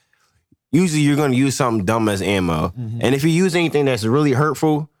because usually you're gonna use something dumb as ammo, and if you use anything that's really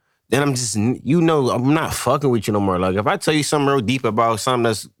hurtful, then I'm just I'm not fucking with you no more. Like if I tell you something real deep about something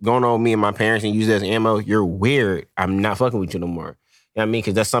that's going on with me and my parents and use it as ammo, you're weird. I'm not fucking with you no more. You know what I mean?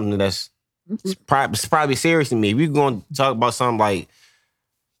 Because that's something that's it's probably serious to me. If you're going to talk about something like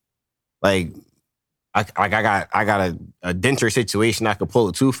I got a denture situation, I could pull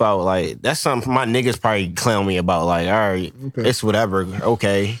a tooth out. Like that's something my niggas probably clown me about. Like, all right, it's whatever.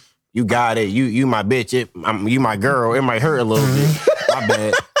 Okay, you got it. You my bitch. You my girl. It might hurt a little bit. My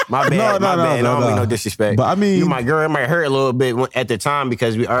bad. My bad. I don't mean no disrespect. But I mean, you my girl. It might hurt a little bit at the time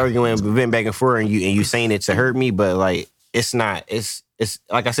because we arguing, we went back and forth, and you saying it to hurt me. But like, it's not. It's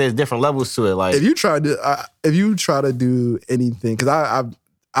like I said, it's different levels to it. Like if you try to do anything, because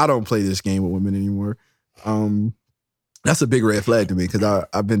I don't play this game with women anymore. That's a big red flag to me because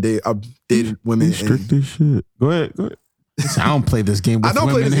I've dated women. Strict this shit. Go ahead. I don't play this game with women anymore. I don't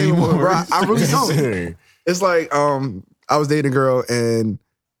play this game with women, bro. I really don't. It's like I was dating a girl and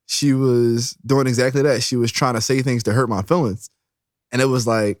she was doing exactly that. She was trying to say things to hurt my feelings. And it was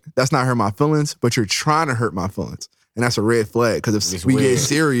like, that's not hurt my feelings, but you're trying to hurt my feelings. And that's a red flag because if we get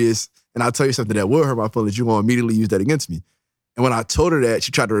serious and I tell you something that will hurt my feelings, you're going to immediately use that against me. And when I told her that,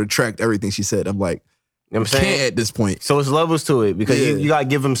 she tried to retract everything she said. I'm like, you know what I'm saying? Can't at this point. So it's levels to it because you got to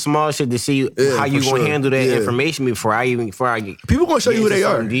give them small shit to see how you going to handle that information before I get. People going to show you who they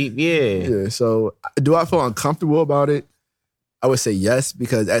are. Deep. Yeah. So do I feel uncomfortable about it? I would say yes,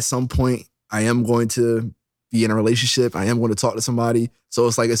 because at some point I am going to be in a relationship. I am going to talk to somebody. So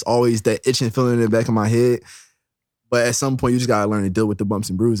it's like it's always that itching feeling in the back of my head. But at some point you just got to learn to deal with the bumps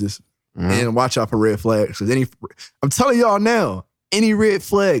and bruises and watch out for red flags. Because I'm telling y'all now, any red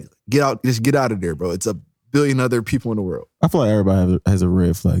flag, just get out of there, bro. It's a billion other people in the world. I feel like everybody has a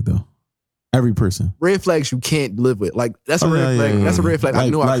red flag though. Every person. Red flags you can't live with. Like that's a red flag. Yeah. That's a red flag. Like, I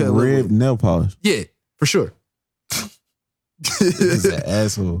knew I couldn't live with. Red nail polish. Yeah, for sure. He's an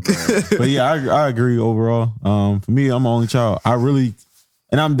asshole. But yeah, I agree overall. For me, I'm an only child.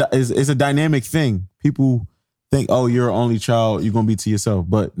 It's a dynamic thing. People think, oh, you're an only child, you're gonna be to yourself.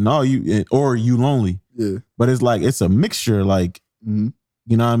 But no, you lonely. Yeah. But it's like it's a mixture. Like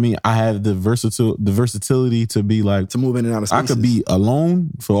you know what I mean? I have the versatility to be like to move in and out of spaces. I could be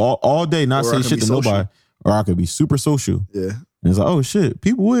alone for all day, not saying shit to nobody, or I could be super social. Yeah. And it's like, oh shit,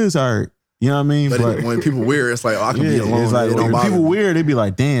 people is hard. You know what I mean? But when people weird, it's like, oh, I can be alone. It's like, when people weird, they be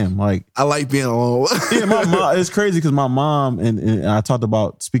like, damn, like I like being alone. Yeah, my mom. It's crazy because my mom and I talked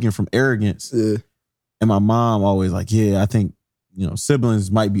about speaking from arrogance. Yeah. And my mom always like, yeah, I think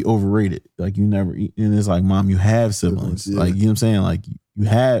siblings might be overrated. Like you never, and it's like, mom, you have siblings. Yeah. Like you know what I'm saying? Like you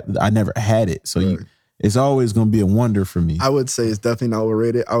have. I never had it, so right. It's always gonna be a wonder for me. I would say it's definitely not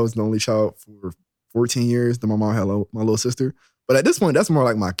overrated. I was the only child for 14 years. Then my mom had my little sister. But at this point, that's more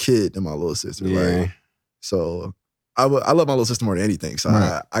like my kid than my little sister. Yeah. Like, so I love my little sister more than anything. So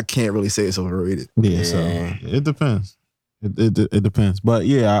right. I can't really say it's overrated. Yeah, so it depends. It depends. But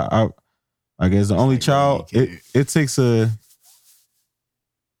yeah, I guess the only child, it takes a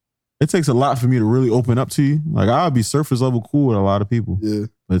lot for me to really open up to you. Like I'll be surface level cool with a lot of people. Yeah.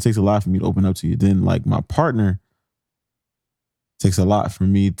 But it takes a lot for me to open up to you. Then like my partner takes a lot for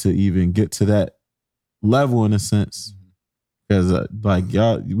me to even get to that level in a sense. Because like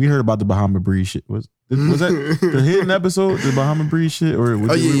y'all, we heard about the Bahama Breeze shit. Was that the hidden episode, the Bahama Breeze shit, or was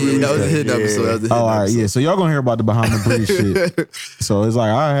that was a hidden episode. All right, yeah. So y'all gonna hear about the Bahama Breeze shit. So it's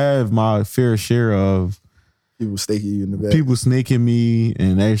like I have my fair share of people snaking you in the back. People snaking me,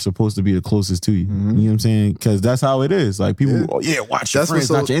 and they're supposed to be the closest to you. Mm-hmm. You know what I'm saying? Because that's how it is. Like people, watch your friends,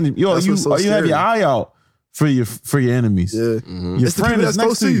 not your enemies. Yo, you have your eye out for your enemies. Yeah, it's the people that's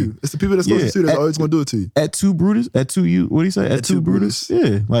close to you. It's the people that's close to you that's always gonna do it to you. At two Brutus, at two you. What do you say? At two Brutus.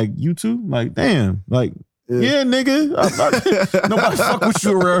 Yeah, like you two. Like damn. Like Yeah, nigga. Nobody fuck with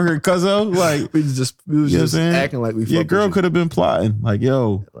you around here, cuzzo. Like, we was just acting like we fuck your girl could have been plotting. Like,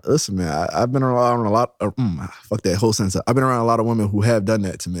 yo. Listen, man, I've been around a lot of, fuck that whole sentence. I've been around a lot of women who have done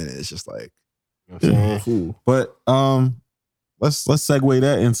that to men. It's just like, cool. But let's segue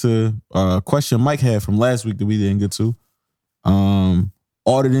that into a question Mike had from last week that we didn't get to.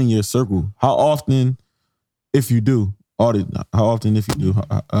 Auditing your circle. How often, if you do, daily.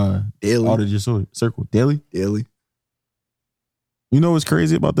 Audit your circle? Daily? Daily. You know what's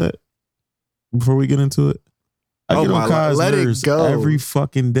crazy about that? Before we get into it? I get on Kai's nerves every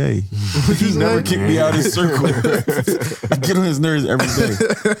fucking day. He never kicked me out of his circle. I get on his nerves every day.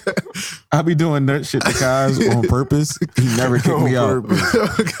 I be doing that shit to Kai's on purpose. He never kicked me out.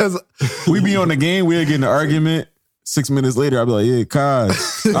 Because we be on the game, we'll get in an argument. 6 minutes later, I'll be like, yeah,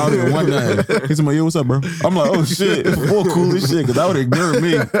 Kai's. I don't even want that. He's like, yo, what's up, bro? I'm like, oh shit, it's full cool as shit, because I would ignore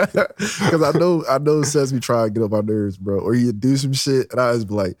me. Because I know Seth be trying to get up my nerves, bro. Or he'd do some shit, and I just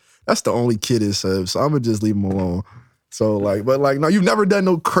be like, that's the only kid it says, so I'm gonna just leave him alone. So like, but like, no, you've never done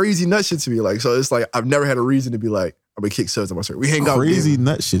no crazy nut shit to me. Like, so it's like I've never had a reason to be like, I'm gonna kick Seth on my shirt. We hang out. Crazy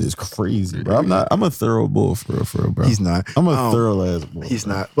nut shit is crazy, bro. I'm a thorough bull for real, bro. He's not. I'm a thorough ass bull. He's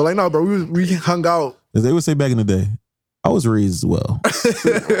not. But like, no, bro, we hung out. As they would say back in the day, I was raised as well.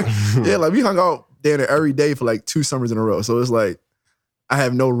 Yeah, like we hung out down there every day for like 2 summers in a row. So it's like I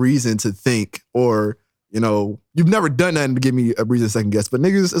have no reason to think, or you've never done nothing to give me a reason to second guess. But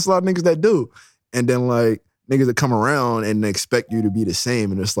niggas, it's a lot of niggas that do. And then like niggas that come around and expect you to be the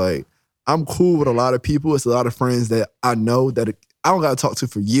same. And it's like, I'm cool with a lot of people. It's a lot of friends that I know that I don't gotta talk to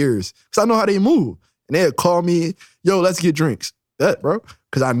for years. Cause I know how they move. And they'll call me, yo, let's get drinks. That, bro.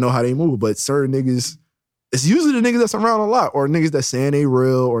 Cause I know how they move. But certain niggas, it's usually the niggas that's around a lot, or niggas that's saying they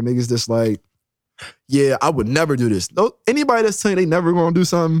real, or niggas that's like, yeah, I would never do this. Anybody that's saying they never gonna do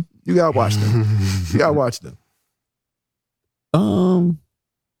something, you gotta watch them. You gotta watch them.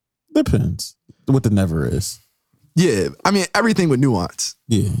 Depends what the never is. Yeah, I mean everything with nuance.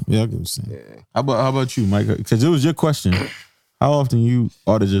 Yeah, I get what you're saying. Yeah. How about you, Mike? Because it was your question. How often you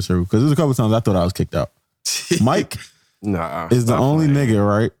audit your circle? Because there's a couple times I thought I was kicked out. Mike is the only nigga,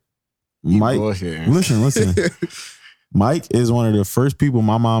 right? Mike, listen. Mike is one of the first people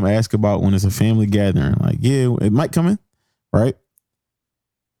my mom asks about when it's a family gathering. Like, yeah, it might come in, right?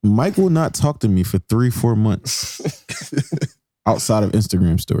 Mike will not talk to me for 3-4 months outside of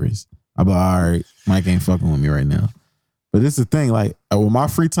Instagram stories. I'm like, all right, Mike ain't fucking with me right now. But it's the thing, like, with my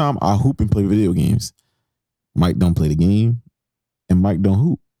free time, I hoop and play video games. Mike don't play the game, and Mike don't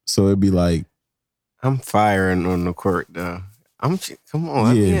hoop. So it'd be like, I'm firing on the court, though. Come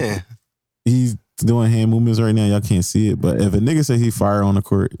on, yeah. He's doing hand movements right now. Y'all can't see it, but if a nigga say he fire on the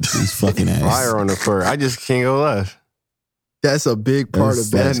court, he's fucking ass. Fire on the court. I just can't go left. That's a big part of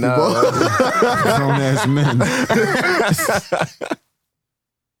basketball. Grown ass men.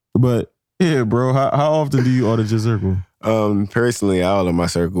 But yeah, bro, how often do you audit your circle? Personally, I audit my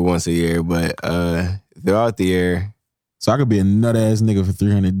circle once a year, but throughout the year. So I could be a nut ass nigga for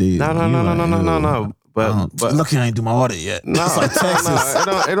 300 days. No. But lucky I ain't do my audit yet. No, it's like Texas.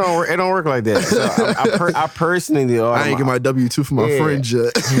 It don't work like that. So I personally audit. I ain't get my W-2 for my friend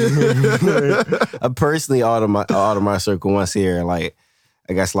yet. I personally audit my circle once a year. Like,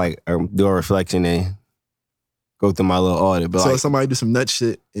 I guess like do a reflection and go through my little audit. But so if somebody do some nut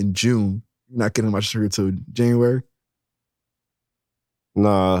shit in June, you're not getting my circle till January?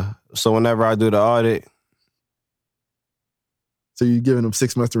 Nah. So whenever I do the audit. So you giving them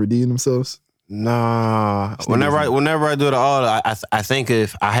 6 months to redeem themselves? Nah. Whenever I do the audit, I think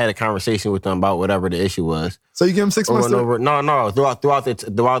if I had a conversation with them about whatever the issue was. So you give them 6 months? No. Throughout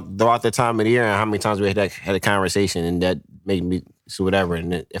the time of the year and how many times we had a conversation, and that made me so whatever.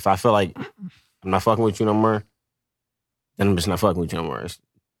 And if I feel like I'm not fucking with you no more, then I'm just not fucking with you no more.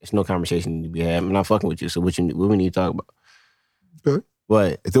 It's no conversation to be had. I'm not fucking with you. So what we need to talk about? Okay.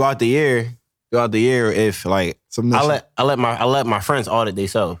 But throughout the year, if like I let my friends audit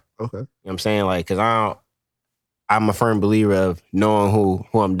themselves. Okay. You know what I'm saying? Like, cause I'm a firm believer of knowing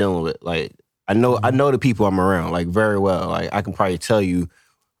who I'm dealing with. Like, I know the people I'm around, like, very well. Like, I can probably tell you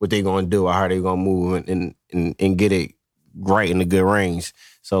what they gonna do or how they gonna move and get it right in a good range.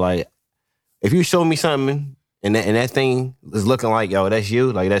 So like, if you show me something and that thing is looking like, yo, that's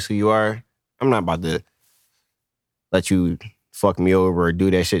you, like that's who you are, I'm not about to let you fuck me over or do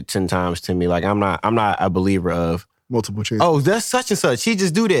that shit 10 times to me. Like, I'm not a believer of multiple chances. Oh, that's such and such. He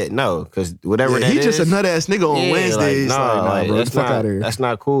just do that. No, because whatever that is. He just a nut ass nigga on Wednesdays. Like, bro, that's not, that's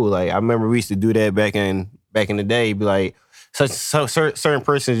not cool. Like, I remember we used to do that back in the day. Be like, certain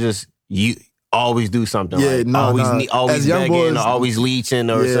person just always do something. Yeah, like, no, always as young begging boys, or always leeching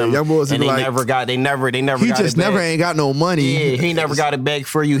or something. Young boys and be they like, never got he got just it never back. ain't got no money. Yeah, he never got it back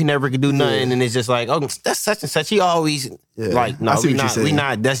for you. He never could do nothing, and it's just like, oh, that's such and such. He always like, no, we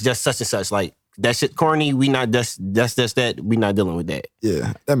not. That's just such and such. Like that shit corny. We not. That's that. We not dealing with that.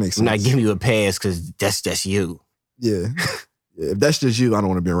 Yeah, that makes sense. We're not giving you a pass because that's just you. Yeah. If that's just you, I don't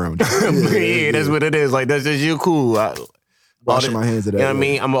want to be around you. Yeah, that's what it is. Like that's just you. Cool. Washing my hands of that. You know what I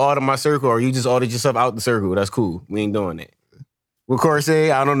mean? I'm gonna audit my circle, or you just audit yourself out the circle. That's cool. We ain't doing that. What course say?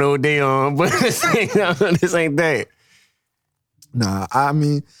 I don't know what they on, but this ain't that. Nah, I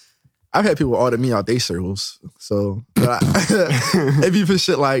mean, I've had people audit me out their circles. So if you for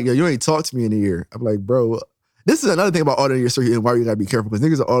shit like, yo, you ain't talked to me in a year, I'm like, bro, this is another thing about auditing your circle and why you gotta be careful. Because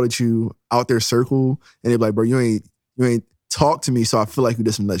niggas will audit you out their circle and they be like, bro, you ain't talked to me, so I feel like you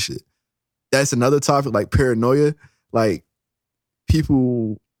did some nut shit. That's another topic, like paranoia. Like,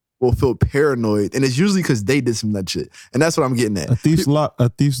 people will feel paranoid, and it's usually because they did some nut shit. And that's what I'm getting at. A thief's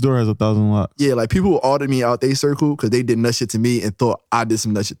door has 1,000 locks. Yeah, like people will audit me out their circle because they did nut shit to me and thought I did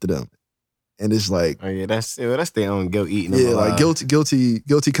some nut shit to them. And it's like, oh yeah, that's their own guilt eating. Yeah, like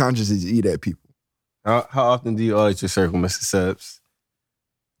guilty consciences eat at people. How often do you audit your circle, Mr. Subs?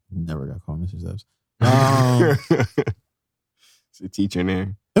 Never got called Mr. Subs. It's a teacher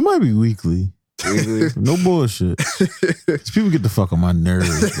name. It might be weekly. No bullshit. People get the fuck on my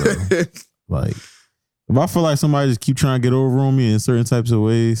nerves, bro. Like, if I feel like somebody just keep trying to get over on me in certain types of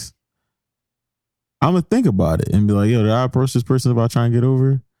ways, I'm gonna think about it and be like, yo, did I approach this person about trying to get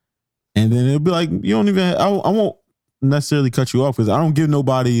over? And then it'll be like, you don't even, I won't necessarily cut you off because I don't give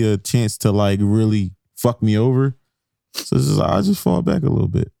nobody a chance to like really fuck me over. So it's just, I just fall back a little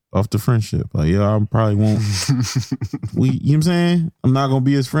bit off the friendship. Like, yo, I probably won't, you know what I'm saying? I'm not gonna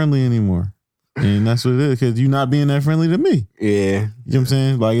be as friendly anymore. And that's what it is, because you're not being that friendly to me. Yeah. You know what I'm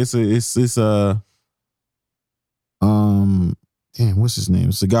saying? Like, damn, what's his name?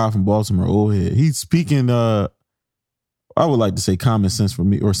 It's a guy from Baltimore, old head. He's speaking, I would like to say common sense for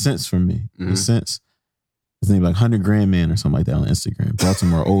me, or sense for me. Mm-hmm. Sense. His name like 100 Grand Man or something like that on Instagram.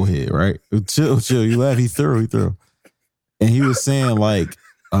 Baltimore, old head, right? Chill. You laugh. He thorough. And he was saying like,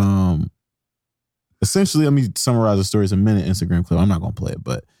 essentially, let me summarize the story. It's a minute Instagram clip. I'm not going to play it,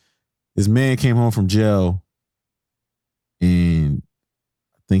 but this man came home from jail and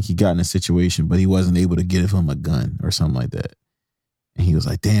I think he got in a situation, but he wasn't able to give him a gun or something like that. And he was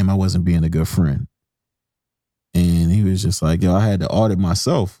like, damn, I wasn't being a good friend. And he was just like, yo, I had to audit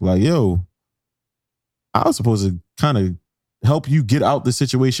myself. Like, yo, I was supposed to kind of help you get out the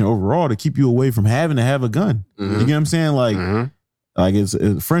situation overall to keep you away from having to have a gun. Mm-hmm. You get what I'm saying?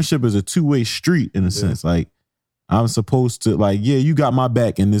 Like, friendship is a two-way street in a sense. Like, I'm supposed to, like, yeah, you got my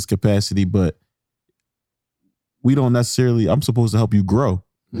back in this capacity, but we don't necessarily, I'm supposed to help you grow.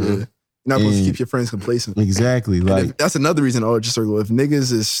 Yeah. You're not supposed to keep your friends complacent. Exactly. Like, that's another reason audit your circle. If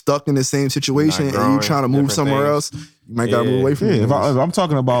niggas is stuck in the same situation and you trying to move somewhere else, you might gotta move away from it. If I'm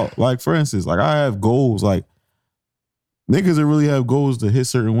talking about, like, for instance, like, I have goals, like, niggas that really have goals to hit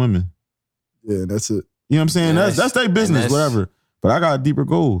certain women. Yeah, that's it. You know what I'm saying? That's their business, whatever. But I got deeper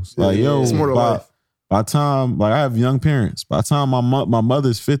goals. Like, yo, it's more to life. By the time, like, I have young parents. By the time my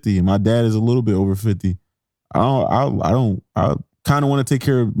mother's 50 and my dad is a little bit over 50, I kind of want to take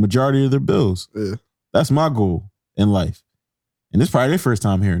care of majority of their bills. Yeah. That's my goal in life. And it's probably their first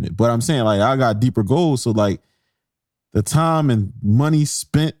time hearing it. But I'm saying, like, I got deeper goals. So, like, the time and money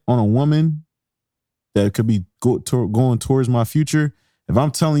spent on a woman that could be going towards my future, if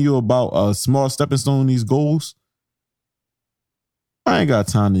I'm telling you about a small stepping stone in these goals, I ain't got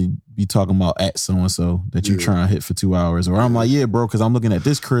time to be talking about at so-and-so that you trying to hit for 2 hours. Or I'm like, yeah, bro, because I'm looking at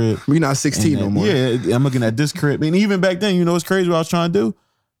this crib. We not 16 no more. Yeah, I'm looking at this crib. And even back then, you know what's crazy what I was trying to do?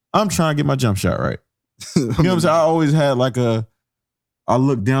 I'm trying to get my jump shot right. You know what I'm saying? I always had like I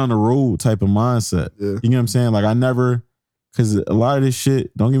look down the road type of mindset. Yeah. You know what I'm saying? Like, I never, because a lot of this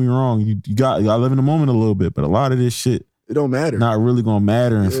shit, don't get me wrong, you got to live in the moment a little bit, but a lot of this shit, it don't matter. Not really going to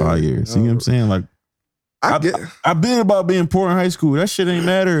matter in 5 years. You know what I'm saying? Like, I've been about being poor in high school. That shit ain't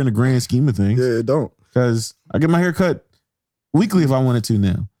matter in the grand scheme of things. Yeah, it don't. Because I get my hair cut weekly if I wanted to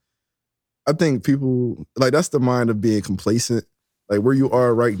now. I think people, like, that's the mind of being complacent. Like, where you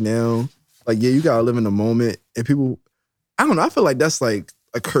are right now, like, yeah, you gotta live in the moment. And people, I don't know, I feel like that's like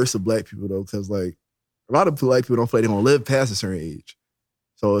a curse of black people though, because like a lot of black people don't feel like they're gonna live past a certain age.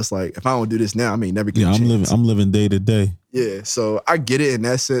 So it's like, if I don't do this now, I may never get a chance. I'm living day to day. Yeah, so I get it in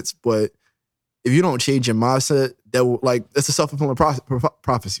that sense, but if you don't change your mindset, that will, like, it's a self-fulfilling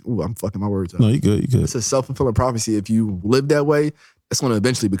prophecy. Ooh, I'm fucking my words up. No, you good. It's a self-fulfilling prophecy. If you live that way, it's going to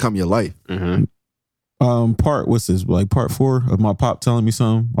eventually become your life. Mm-hmm. What's this? Like part 4 of my pop telling me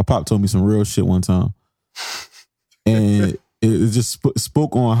something. My pop told me some real shit one time. And it just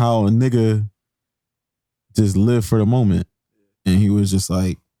spoke on how a nigga just live for the moment. And he was just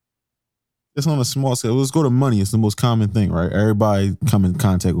like, it's on a small scale. Let's go to money. It's the most common thing, right? Everybody come in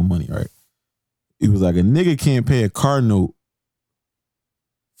contact with money, right? He was like, a nigga can't pay a car note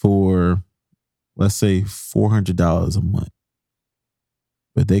for, let's say, $400 a month.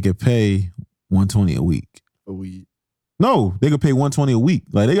 But they could pay $120 a week. A week. No, they could pay $120 a week.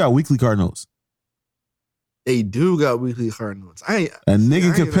 Like, they got weekly car notes. They do got weekly car notes. A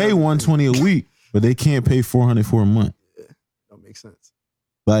nigga could pay $120 a week, but they can't pay $400 for a month. Yeah, that makes sense.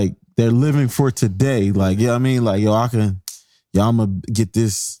 Like, they're living for today. Like, yeah, I mean, like, yo, I'm gonna get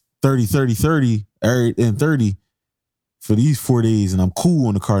this 30, 30, 30, and 30 for these 4 days, and I'm cool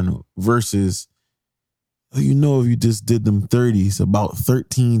on the car note. Versus, you know, if you just did them 30s about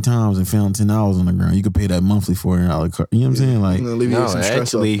 13 times and found $10 on the ground, you could pay that monthly $400 car. You know what I'm saying? Like, no,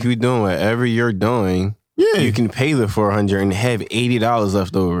 actually, if you're doing whatever you're doing, yeah, you can pay the $400 and have $80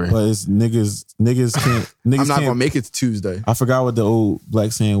 left over. But it's niggas can't. I'm not gonna make it to Tuesday. I forgot what the old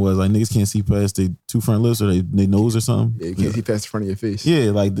black saying was. Like, niggas can't see past their 2 front lips or they nose or something. Yeah, you can't see past the front of your face.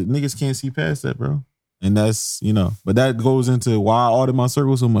 Yeah, like the niggas can't see past that, bro. And that's, you know, but that goes into why I audit my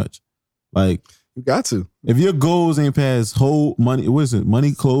circle so much. Like, you got to. If your goals ain't past whole money, what is it?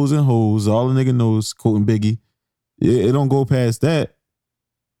 Money, clothes, and hoes. All the nigga knows, quoting Biggie. It don't go past that.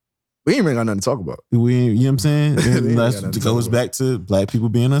 We ain't really got nothing to talk about. You know what I'm saying? And that goes back to black people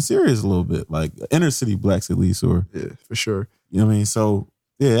being unserious a little bit. Like inner city blacks at least, or yeah, for sure. You know what I mean? So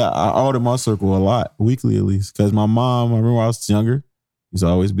yeah, I audit my circle a lot, weekly at least. Cause my mom, I remember when I was younger, used to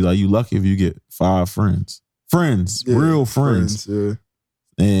always be like, you lucky if you get 5 friends. Friends, yeah, real friends. Yeah.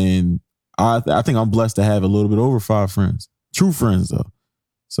 And I think I'm blessed to have a little bit over 5 friends. True friends though.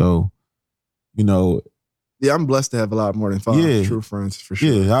 So, you know. Yeah, I'm blessed to have a lot more than 5 true friends for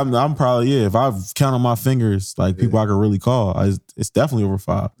sure. Yeah, I'm probably, if I count on my fingers, like people I can really call, it's definitely over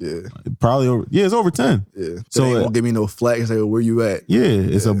 5. Yeah. Probably over, it's over 10. Yeah. So they won't give me no flag and say, well, where you at? Yeah,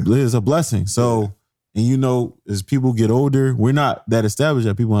 it's a blessing. So, and you know, as people get older, we're not that established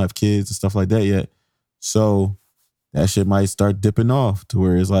that people have kids and stuff like that yet. So that shit might start dipping off to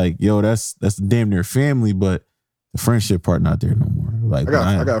where it's like, yo, that's damn near family, but the friendship part not there no more. Like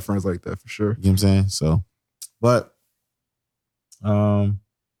I got friends like that for sure. You know what I'm saying? So, but yeah,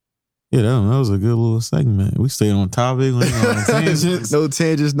 that was a good little segment. We stayed on topic, on tangents. No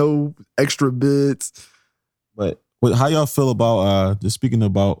tangents, no extra bits. But how y'all feel about just speaking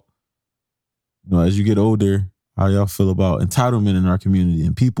about, you know, as you get older, how y'all feel about entitlement in our community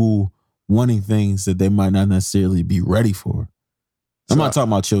and people wanting things that they might not necessarily be ready for? I'm not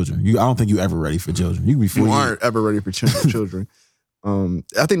talking about children. I don't think you ever ready for children. You aren't ever ready for children.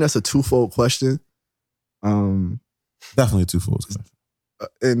 I think that's a twofold question. Definitely a twofold question.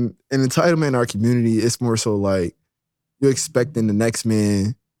 And entitlement in our community, it's more so like you're expecting the next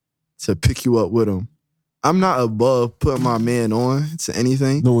man to pick you up with him. I'm not above putting my man on to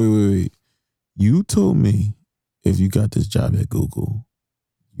anything. No, wait. You told me if you got this job at Google,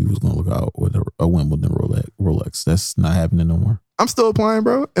 you was gonna look out with a Wimbledon Rolex. That's not happening no more. I'm still applying,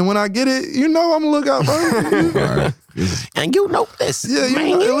 bro. And when I get it, you know I'm gonna look out, bro. All right. And you know this. Yeah,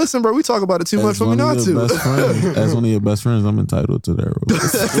 you know, listen, bro, we talk about it too much for me not to. As one of your best friends, I'm entitled to that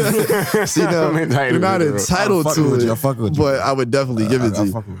Rolex. See, now, you're not entitled to it, but I would definitely give it to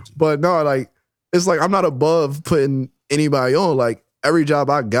you. But no, like, it's like I'm not above putting anybody on. Like, every job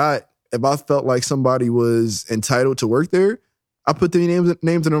I got, if I felt like somebody was entitled to work there, I put their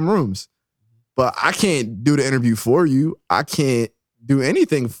names in them rooms. But I can't do the interview for you. I can't do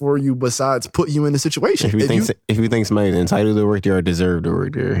anything for you besides put you in the situation. If you think somebody's entitled to work there or deserve to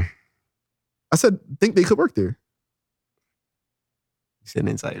work there. I said, think they could work there. You said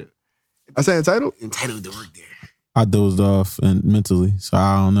entitled. I said entitled? Entitled to work there. I dozed off and mentally, so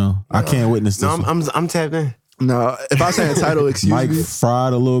I don't know. I can't witness this. No, I'm tapped in. No, if I say entitled, excuse Mike me. Mike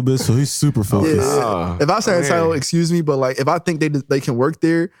fried a little bit, so he's super focused. Yeah. If I say entitled, excuse me, but like if I think they can work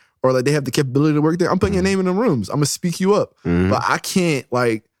there or like they have the capability to work there, I'm putting your name in the rooms. I'm gonna speak you up. But I can't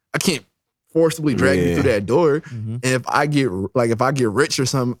forcibly drag you through that door. And if I get rich or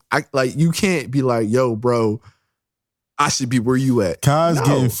something, you can't be like, yo, bro, I should be where you at. Kai's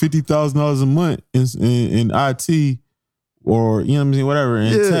getting $50,000 a month in IT. Or, you know what I'm saying, whatever,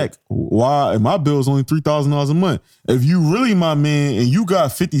 in tech. Why? And my bill's only $3,000 a month. If you really my man and you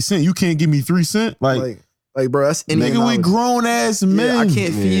got 50 cents, you can't give me 3 cents? Like, bro, that's any nigga, we grown ass men. I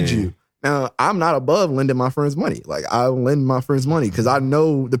can't feed you. Now, I'm not above lending my friends money. Like, I'll lend my friends money because I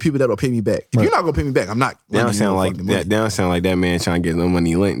know the people that'll pay me back. If you're not gonna pay me back, I'm not. They don't sound like that. They don't sound like that man trying to get no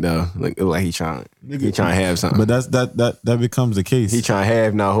money lent though. Like he trying to have something. But that becomes the case. He trying to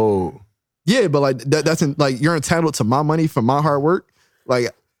have, not hold. Yeah, but like like you're entitled to my money for my hard work.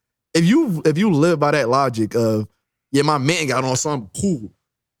 Like, if you live by that logic of my man got on something cool,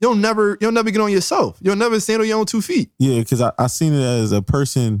 you'll never get on yourself. You'll never stand on your own 2 feet. Yeah, because I seen it as a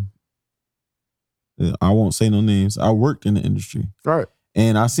person. I won't say no names. I worked in the industry. Right.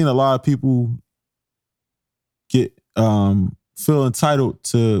 And I seen a lot of people get feel entitled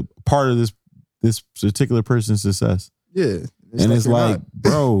to part of this particular person's success. Yeah. It's like,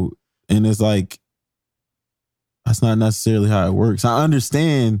 bro, and it's like, that's not necessarily how it works. I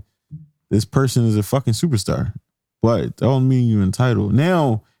understand this person is a fucking superstar, but that don't mean you're entitled.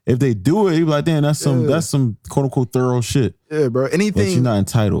 Now, if they do it, you be like, damn, that's some quote unquote thorough shit. Yeah, bro. Anything, but you're not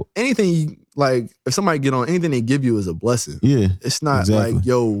entitled. Anything, like, if somebody get on, anything they give you is a blessing. Yeah. It's not like,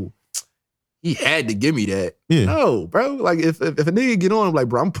 yo, he had to give me that. Yeah. No, bro. Like, if a nigga get on, I'm like,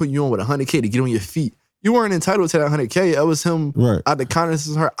 bro, I'm putting you on with $100K to get on your feet. You weren't entitled to that $100K. That was him out the kindness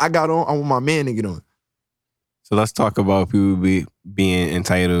of her. I got on. I want my man to get on. So let's talk about people being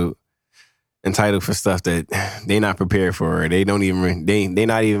entitled for stuff that they not prepared for. They don't even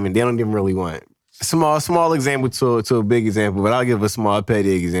really want. Small example to a big example, but I'll give a small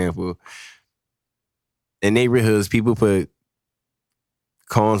petty example. In neighborhoods, people put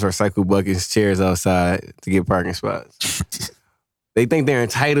cones or cycle buckets, chairs outside to get parking spots. They think they're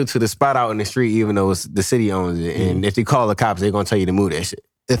entitled to the spot out in the street, even though the city owns it. And if they call the cops, they're gonna tell you to move that shit.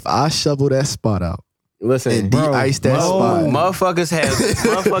 If I shovel that spot out, listen, and de-ice that spot, motherfuckers.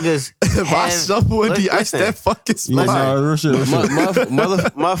 If I shovel and de-ice that fucking spot,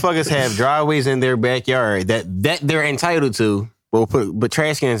 motherfuckers have driveways in their backyard that they're entitled to. But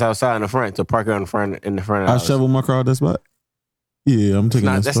trash cans outside in the front to park it in the front of the house. I shovel my car at that spot. Yeah, I'm taking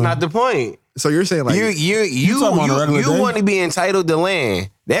that spot. That's not the point. So you're saying like you want to be entitled to land.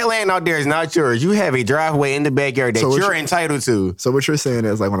 That land out there is not yours. You have a driveway in the backyard that you're entitled to. So what you're saying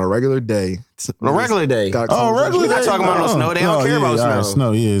is like on a regular day. On a regular day. Regular We're not talking about no snow. They don't care about snow.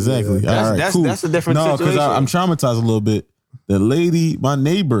 Snow, yeah, exactly. Yeah. That's a different situation. No, because I'm traumatized a little bit. The lady, my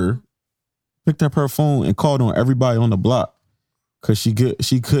neighbor, picked up her phone and called on everybody on the block because she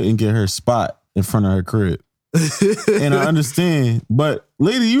couldn't get her spot in front of her crib. And I understand, but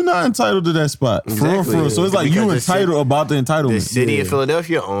lady, you're not entitled to that spot. Exactly. For real. So it's like because you entitled about the entitlement. The city of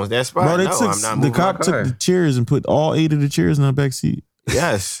Philadelphia owns that spot. Bro, the cop took the chairs and put all 8 of the chairs in the back seat.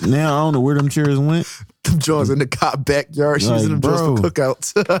 Yes. Now I don't know where them chairs went. Them jaws in the cop backyard. She was in them jaws for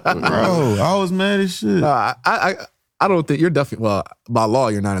cookouts. Bro, I was mad as shit. I don't think you're definitely, well, by law,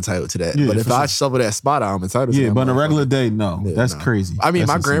 you're not entitled to that. Yeah, but if I shovel that spot out, I'm entitled to that. Yeah, but on a regular day, no. Yeah, that's crazy. I mean, that's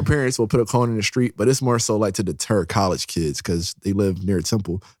my insane. grandparents will put a cone in the street, but it's more so like to deter college kids because they live near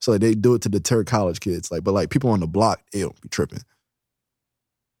Temple. So like, they do it to deter college kids. But like people on the block, they don't be tripping.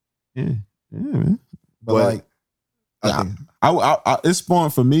 Yeah, man. But I it's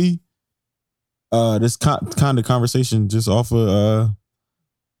spawned for me, this kind of conversation just off of,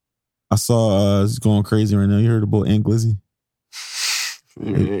 I saw it's going crazy right now. You heard about Ant Glizzy?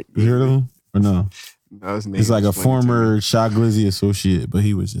 You heard of him or no? He's like a former Shy Glizzy associate, but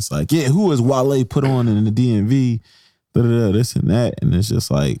he was just like, yeah, who was Wale put on in the DMV? This and that, and it's just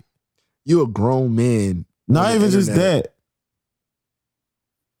like, you a grown man. Not even just that.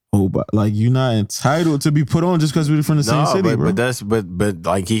 Oh, but like you're not entitled to be put on just because we're from the same city, bro. But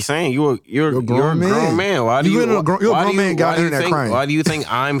like he's saying, you're a grown man. Why do you? You're a grown man. Got internet crying. Why do you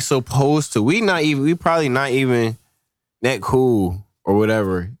think I'm supposed to? We probably not even that cool or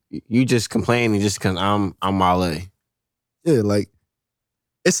whatever. You just complaining just because I'm Wale. Yeah, like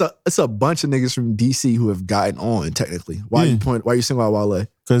it's a bunch of niggas from DC who have gotten on technically. Why you single out Wale?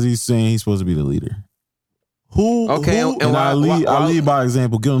 Because he's saying he's supposed to be the leader. And I lead by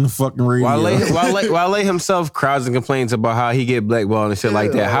example. Get on the fucking radio. Wale himself cries and complains about how he get blackballed and shit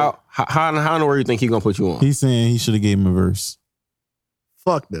like that. How in the world you think he gonna put you on? He's saying he should have gave him a verse.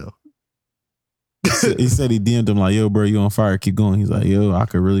 Fuck no. He said he DM'd him like, yo, bro, you on fire? Keep going. He's like, yo, I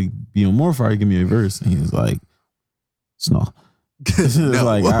could really be on more fire. Give me a verse. And he was like, no. No.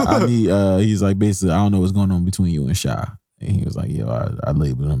 Like I need. He's like, basically, I don't know what's going on between you and Shy. And he was like, yo, I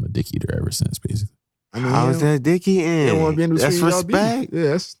labeled him a dick eater ever since, basically. I mean, how's that dick eating? That's respect.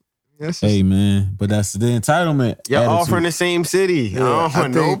 Yeah, that's hey man, but that's the entitlement. You're all from the same city. Yeah, I don't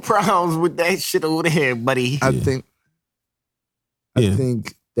have no problems with that shit over there, buddy. I think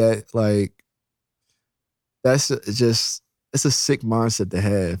that like that's just it's a sick mindset to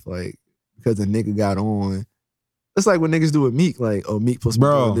have. Like because a nigga got on. It's like when niggas do with Meek, like, oh, Meek supposed to be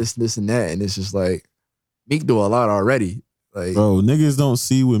doing this, and that. And it's just like, Meek do a lot already. Like, bro, niggas don't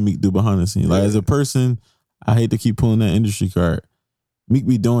see what Meek do behind the scenes. Like, as a person, I hate to keep pulling that industry card. Meek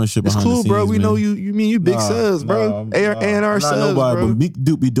be doing shit behind the scenes. It's cool, bro. We man. know you mean you big subs, bro. A&R subs, nobody, bro. but Meek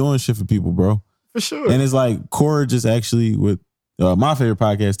do be doing shit for people, bro. For sure. And it's like, Corey just actually, with my favorite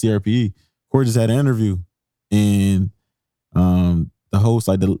podcast, TRPE, Corey just had an interview. And the host,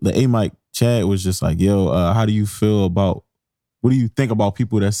 like the A-Mike, Chad, was just like, yo, how do you feel about, what do you think about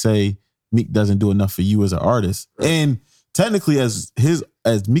people that say Meek doesn't do enough for you as an artist? Right. And technically, as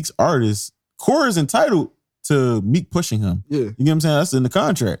Meek's artist, Corey is entitled to Meek pushing him. Yeah. You know what I'm saying? That's in the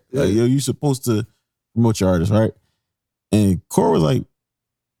contract. Yeah. Like, yo, you're supposed to promote your artist, right? And Corey was like,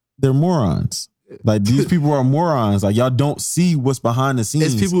 they're morons. Like, these people are morons. Like, y'all don't see what's behind the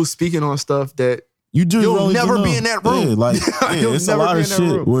scenes. It's people speaking on stuff that you'll never be in that room. Yeah, like, it's a lot of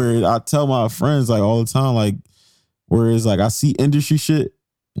shit where I tell my friends, like, all the time, like, where it's like, I see industry shit,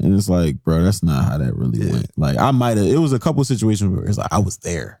 and it's like, bro, that's not how that really went. Like, it was a couple situations where it's like, I was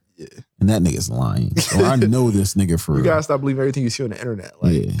there. Yeah. And that nigga's lying. Or I know this nigga for real. You gotta stop believing everything you see on the internet.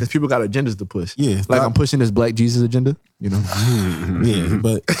 Like, because people got agendas to push. Yeah. Like, I'm pushing this Black Jesus agenda, you know? Yeah,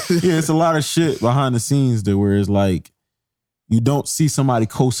 but it's a lot of shit behind the scenes that where it's like, you don't see somebody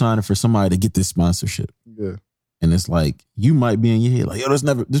co-signing for somebody to get this sponsorship. Yeah. And it's like, you might be in your head, like, yo,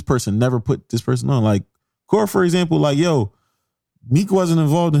 this person never put this person on. Like, Core, for example, like, yo, Meek wasn't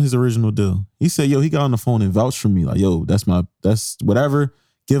involved in his original deal. He said, yo, he got on the phone and vouched for me. Like, yo, that's whatever.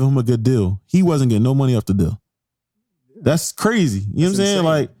 Give him a good deal. He wasn't getting no money off the deal. That's crazy. You know what I'm saying? Insane,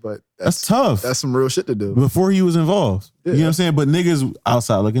 like, but that's tough. That's some real shit to do. Before he was involved. Yeah. You know what I'm saying? But niggas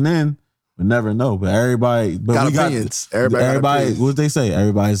outside looking in would never know. But everybody, got opinions. Everybody, what they say?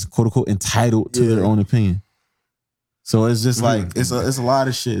 Everybody's quote unquote entitled to their own opinion. So it's just like, it's a lot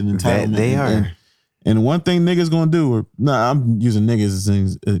of shit in entitlement. They are. And one thing niggas gonna do, I'm using niggas as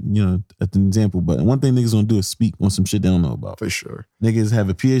as an example, but one thing niggas gonna do is speak on some shit they don't know about. For sure. Niggas have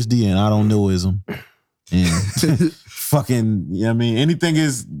a PhD in I don't knowism. And fucking, you know what I mean? Anything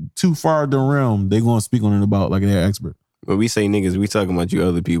is too far the realm, they gonna speak on it about like they're expert. When we say niggas, we talking about you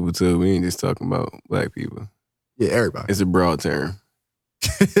other people too. We ain't just talking about black people. Yeah, everybody. It's a broad term.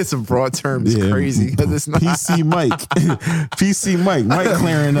 It's a broad term. It's crazy because it's not. PC Mike. PC Mike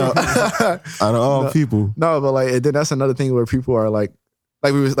clearing up out of all people. No, but like, and then that's another thing where people are like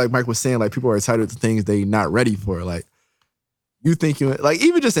Mike was saying, like, people are entitled to things they not ready for. Like, you think like,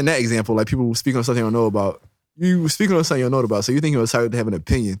 even just in that example, like, people speaking on something they don't know about. You speaking on something you don't know about, so you think you're entitled to have an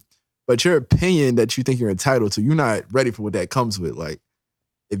opinion. But your opinion that you think you're entitled to, you're not ready for what that comes with. Like,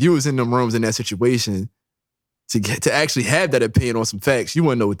 if you was in them rooms in that situation, to actually have that opinion on some facts, you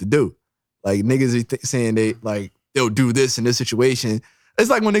wouldn't know what to do. Like, niggas be saying they'll do this in this situation. It's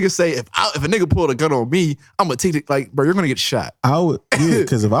like when niggas say, if a nigga pulled a gun on me, I'm gonna take it. Like, bro, you're gonna get shot. I would,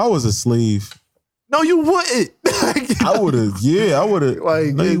 because if I was a slave, no, you wouldn't. I would have. Yeah, I would have. Like,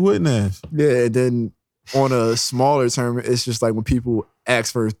 no, you wouldn't have. Yeah, and then on a smaller term, it's just like when people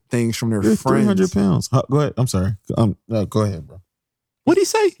ask for things from their friends. 300 pounds. Go ahead. I'm sorry. Go ahead, bro. What'd he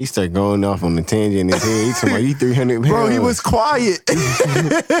say? He started going off on the tangent in his head. He talking about you 300 pounds. Bro, he was quiet. Because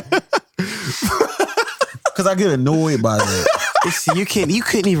I get annoyed by that. You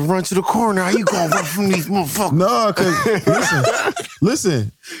couldn't even run to the corner. How you gonna run from these motherfuckers? No, because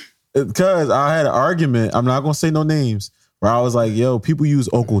listen, because I had an argument. I'm not gonna say no names. Where I was like, yo, people use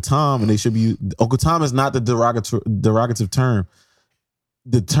Uncle Tom, and they should be. Uncle Tom is not the derogative term.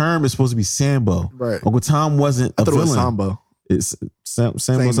 The term is supposed to be Sambo. Right. Uncle Tom wasn't a villain. It was Sambo. It's Sambo.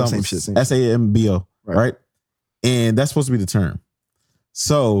 Same shit. SAMBO. Right. And that's supposed to be the term.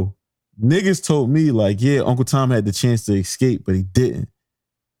 So niggas told me, like, yeah, Uncle Tom had the chance to escape, but he didn't.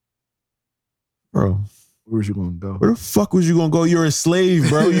 Bro, where was you gonna go? Where the fuck was you gonna go? You're a slave,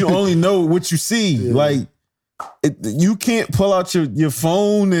 bro. You only know what you see. Yeah. Like, you can't pull out your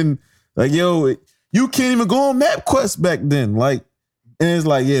phone and, like, yo, you can't even go on MapQuest back then. Like, and it's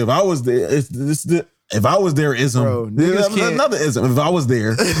like, yeah, if I was there, if I was there, ism. Bro, another ism. If I was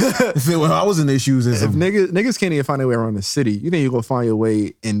there, if I was in their shoes, ism. If niggas can't even find their way around the city, you think you're gonna find your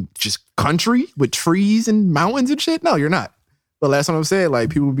way in just country with trees and mountains and shit? No, you're not. But last time I'm saying, like,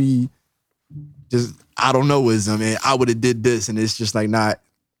 people be just, I don't know ism, and I would have did this, and it's just like not,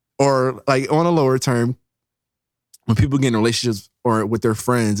 or like on a lower term, when people get in relationships or with their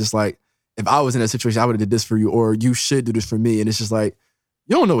friends, it's like, if I was in that situation, I would have did this for you, or you should do this for me, and it's just like,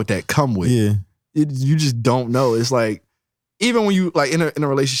 you don't know what that come with. Yeah. You just don't know. It's like, even when you like in a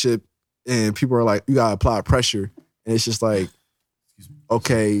relationship and people are like, you gotta apply pressure, and it's just like,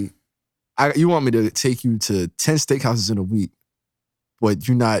 okay, you want me to take you to 10 steakhouses in a week, but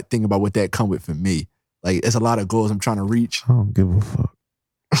you're not thinking about what that come with for me. Like, it's a lot of goals I'm trying to reach. I don't give a fuck.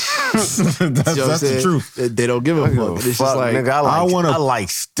 that's the truth. They don't give a fuck. It's just like, nigga, I like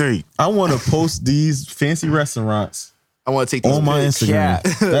steak. I want to post these fancy restaurants I want to take these on my pics.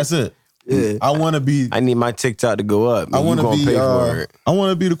 Instagram. That's it. Yeah. I want to be. I need my TikTok to go up. I want to be. Pay for it. I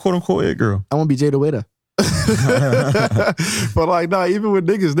want to be the quote unquote it girl. I want to be Jada Waiter. But like, nah, even with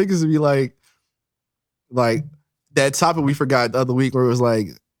niggas would be like that topic we forgot the other week where it was like,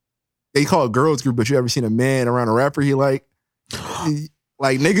 they call it girls group, but you ever seen a man around a rapper he like?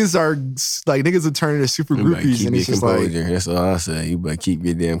 Like niggas are turning into super groupies, and it's just like, that's all I say. You better keep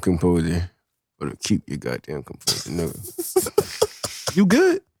your damn composure. Better keep your goddamn composure, nigga. You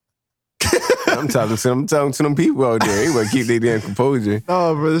good? I'm talking to them people out there. They better keep their damn composure.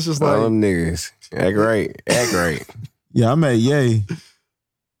 Oh, bro, it's just like all them niggas. Act right. Yeah, I met Ye,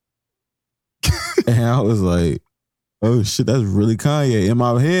 and I was like, oh shit, that's really Kanye. In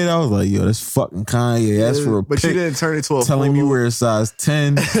my head, I was like, yo, that's fucking Kanye. That's for a but pic you didn't turn into a telling me we're a size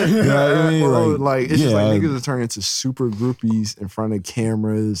 10. You know what I mean? Bro, like it's just like yeah, niggas are turning into super groupies in front of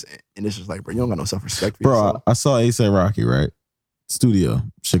cameras, and it's just like, bro, you don't got no self-respect for bro, yourself. I saw A$AP Rocky, right? Studio,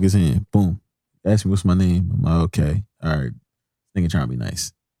 shook his hand, boom. Asked me what's my name. I'm like, okay, all right. Nigga trying to be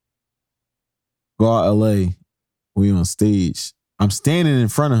nice. Go out LA, we on stage. I'm standing in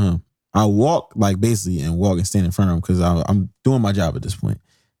front of him. I walk like basically and walk and stand in front of him because I'm doing my job at this point.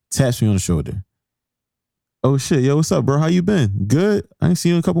 Taps me on the shoulder. Oh shit, yo, what's up, bro? How you been? Good. I ain't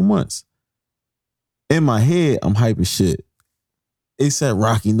seen you in a couple months. In my head, I'm hype as shit. It said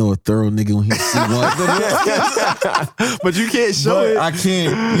Rocky know a thorough nigga when he see one. But you can't show it. I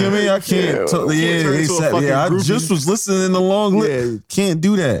can't. You know what I mean? I can't. I just was listening in the long list. Can't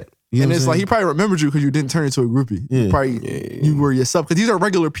do that. You know and it's like he probably remembered you because you didn't turn into a groupie. Yeah. You were yourself because these are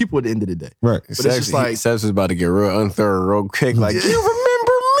regular people at the end of the day. Right. But it's just like Sebs was about to get real unthorough, real quick. Like, you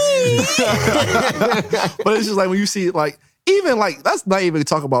remember me? But it's just like when you see like even like that's not even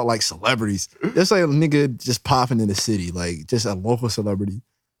talk about like celebrities. That's like a nigga just popping in the city, like just a local celebrity.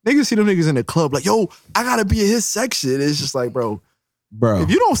 Niggas see them niggas in the club, like, yo, I gotta be in his section. It's just like, bro, if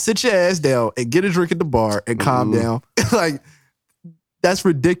you don't sit your ass down and get a drink at the bar and calm down, like. That's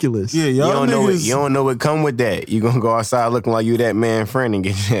ridiculous. Yeah, you don't know what come with that. You gonna go outside looking like you that man friend and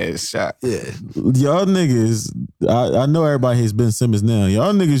get your ass shot. Yeah. Y'all niggas, I know everybody hates Ben Simmons now.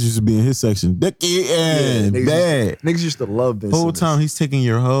 Y'all niggas used to be in his section. Dicky and bad. Niggas used to love Ben Simmons. Whole time he's taking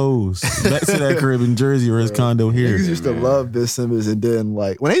your hoes back to that crib in Jersey or his condo here. Niggas used to love Ben Simmons, and then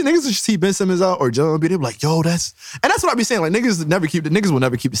like when niggas used to see Ben Simmons out or Joe, they be like, yo, that's what I be saying. Like niggas will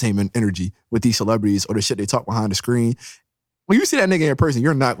never keep the same energy with these celebrities or the shit they talk behind the screen. When you see that nigga in person,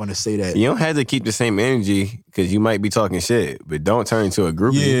 you're not going to say that. You don't have to keep the same energy because you might be talking shit, but don't turn into a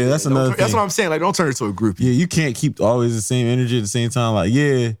groupie. Yeah, that's another thing. That's what I'm saying. Like, don't turn into a groupie. Yeah, you can't keep always the same energy at the same time. Like,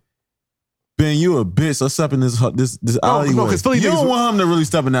 yeah, Ben, you a bitch. Let's step in this alleyway. No, you don't want him to really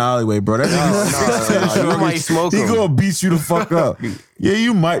step in the alleyway, bro. That nigga, you might smoke him. He gonna beat you the fuck up. Yeah,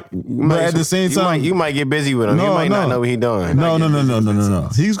 you might. But at the same time, you might get busy with him. You might not know what he doing. No.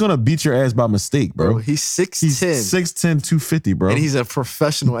 He's gonna beat your ass by mistake, bro. He's 6'10". He's 6'10", 250, bro. And he's a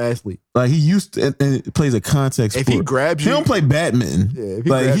professional athlete. Like he used to, and plays a contact sport. If he grabs you, he don't play badminton. Yeah, if he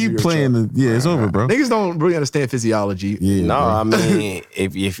like he playing it's over, bro. Niggas don't really understand physiology. Yeah, no, I mean,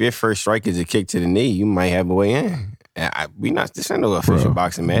 if your first strike is a kick to the knee, you might have a way in. This ain't no official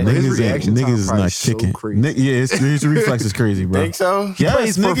boxing match. Niggas is not kicking. His reflex is crazy, bro. Think so? He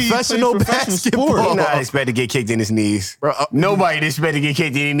plays professional basketball. He not expect to get kicked in his knees. Bro, nobody expect to get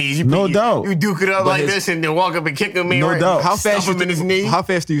kicked in his knees. No doubt. You duke it up like this and then walk up and kick him in. No doubt. How fast in his knee? How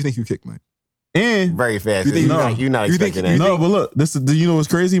fast do you think you kick, Mike? And very fast. You're not expecting that. No, but look, do you know what's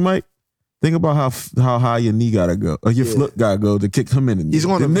crazy, Mike? Think about how high your knee gotta go, or your foot gotta go to kick him in the knee. He's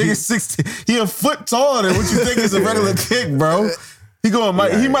going to nigga 16. He a foot taller than what you think is a regular kick, bro. He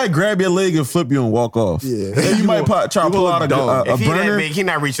might grab your leg and flip you and walk off. Yeah, and you might try to pull out a burner. If he that big, he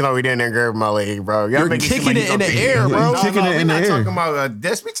not reaching over there and grabbing my leg, bro. You're kicking it in the air, bro. Kicking it in the air.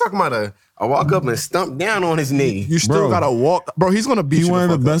 We talking about a walk up and stump down on his knee. You still gotta walk, bro. He's gonna beat you. He's one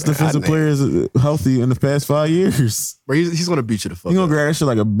of the best defensive players healthy in the past 5 years. Bro, he's gonna beat you the fuck. He's gonna grab that shit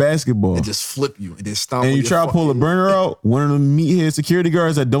like a basketball and just flip you and then stomp. And you try to pull a burner out, one of them meathead security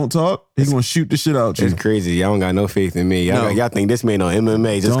guards that don't talk, he's gonna shoot the shit out you. It's crazy. Y'all don't got no faith in me. Y'all think this man on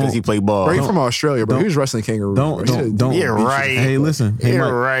MMA just because he play ball. Bro, he's from Australia, bro. He was wrestling kangaroo. Don't. You're right. Hey, listen.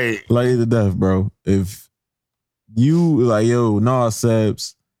 You're right. Like to death, bro. If you like, yo,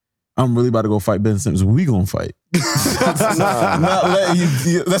 Sebs, I'm really about to go fight Ben Simmons. We gonna fight. Not letting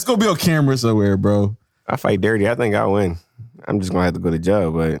you. Let's go be on camera somewhere, bro. I fight dirty. I think I win. I'm just gonna have to go to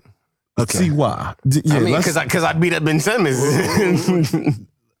jail, but okay. See why? Yeah, I mean, because I beat up Ben Simmons.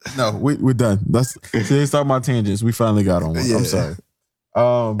 No, we're done. They start my tangents. We finally got on one. Yeah. I'm sorry.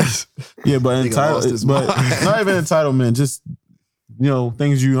 Yeah, but Nigga lost his mind. not even entitlement, just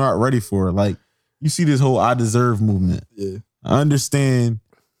things you aren't ready for. Like you see this whole "I deserve" movement. Yeah. I understand.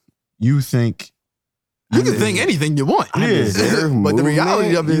 You think you can think anything you want. Yeah. I deserve But the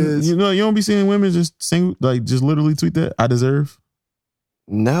reality of it is, you don't be seeing women just just literally tweet that "I deserve."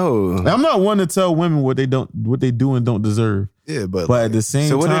 No. I'm not one to tell women what they do and don't deserve. yeah, but But at the same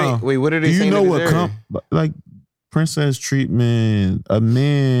time, what are they do you saying know they what deserve? like princess treatment, a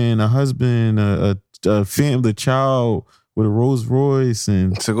man, a husband, a family, child with a Rolls Royce,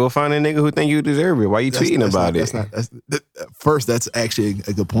 and So go find a nigga who think you deserve it. Why you tweeting about it? First, that's actually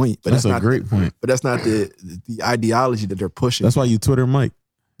a good point. But that's a not great point. But that's not the ideology that they're pushing. That's why you Twitter Mike.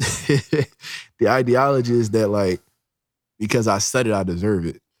 The ideology is that like because I said it, I deserve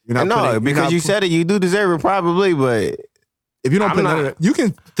it. Because you said it, you do deserve it probably, but if you don't put none of that, you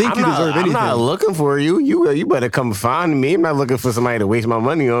can think you deserve anything. I'm not looking for you. You better come find me. I'm not looking for somebody to waste my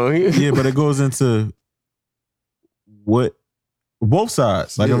money on. Yeah, but it goes into what both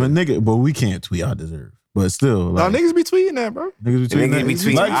sides. Like I'm a nigga, but we can't tweet "I deserve." But still, like, niggas be tweeting that, bro. Niggas be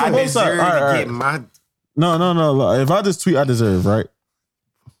tweeting that. I from both deserve sides. to All get right. my. No. If I just tweet "I deserve," right?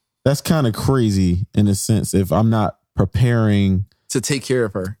 That's kind of crazy in a sense. If I'm not preparing To take care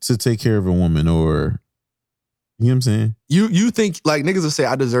of her. to take care of a woman, or you know what I'm saying? You think like niggas will say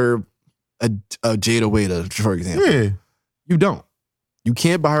I deserve a Jada Waiter, for example. Yeah. You don't. You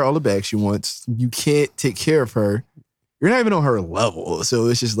can't buy her all the bags she wants. You can't take care of her. You're not even on her level. So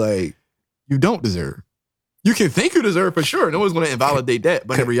it's just like you don't deserve. You can think you deserve for sure. No one's going to invalidate that.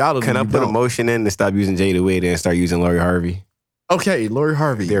 But in reality, Can I put a motion in to stop using Jada Waiter and start using Lori Harvey? Okay, Lori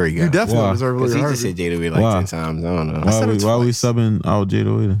Harvey. There we go. You definitely Wow. deserve Because Lori he Harvey. just said Jada Waiter like Wow. 10 times. I don't know. Why said are it we twice. subbing out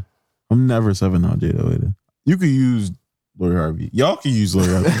Jada Waiter? I'm never subbing out Jada Waiter. You could use Lori Harvey. Y'all can use Lori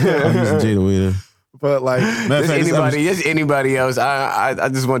Harvey. I'm using Jada Waiter. But like, Matter of fact, Just anybody else. I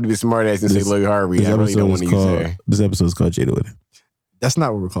just wanted to be smart ass and say Lori Harvey. this I really don't want to use called, her. this episode is called Jada Waiter. that's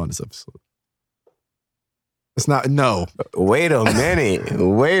not what we're calling this episode. It's not, no. Wait a minute.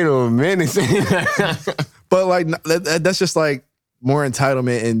 But like, that's just like more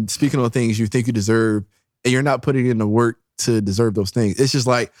entitlement and speaking on things you think you deserve and you're not putting in the work to deserve those things. It's just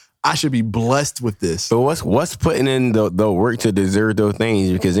like, I should be blessed with this. So what's putting in the work to deserve those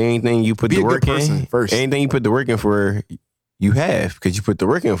things? Because anything you put Be the a work good person in, first. anything you put the work in for, you have because you put the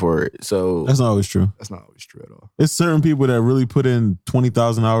work in for it. So That's not always true. That's not always true at all. It's certain people that really put in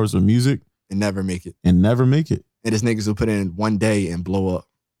 20,000 hours of music And never make it. and never make it. And there's niggas who put in one day and blow up.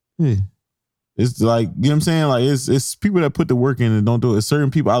 Yeah. It's like, you know what I'm saying? Like, it's people that put the work in and don't do it. It's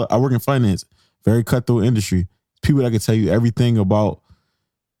certain people. I work in finance, very cutthroat industry. People that can tell you everything about.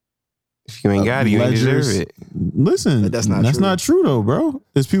 if you ain't got it, you ain't deserve it. Listen, But that's not true. not true though, bro.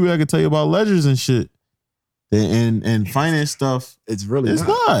 There's people that can tell you about ledgers and shit, and finance stuff. It's really It's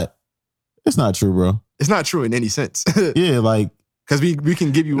not. not. It's not true, bro. It's not true in any sense. Yeah, like Because we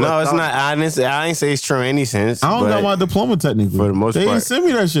can give you No, it's not. I ain't say it's true in any sense. I don't got but my diploma technically. for the most they part. ain't send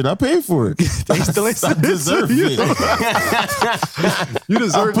me that shit. I paid for it. They still ain't I deserve it. You I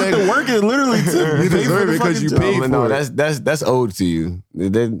deserve put the that. work in literally too. You deserve it because you paid for No, it. that's owed to you. No,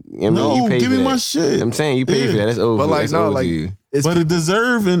 you paid give for me that. my shit. I'm saying you paid for Yeah. that. That's owed. But like, that's no, owed like, to you. it's But a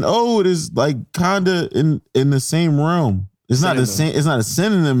deserve and owed is like kinda in the same realm. It's not the Synonym. same. It's not a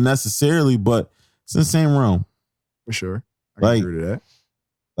synonym necessarily, but it's in the same realm. for sure. I Like- can agree to that.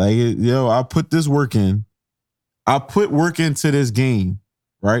 Like, I put this work in. I put work into this game,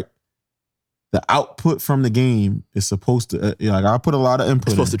 right? The output from the game is supposed to, like, I put a lot of input.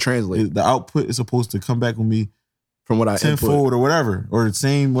 It's supposed to in. translate The output is supposed to come back with me from what I input. tenfold or whatever, or the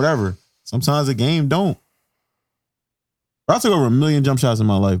same whatever. Sometimes the game don't. I took over 1 million jump shots in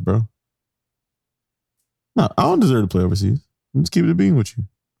my life, bro. No, I don't deserve to play overseas. I'm just keeping it being with you.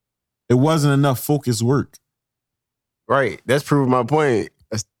 It wasn't enough focused work. Right. That's proving my point.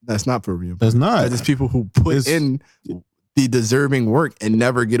 That's not proving you. That's not. It's people who put It's- in the deserving work and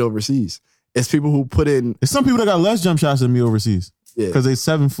never get overseas. It's people who put in, There's some people that got less jump shots than me overseas yeah, because they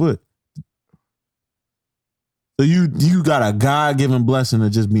 7 foot. So you got a God-given blessing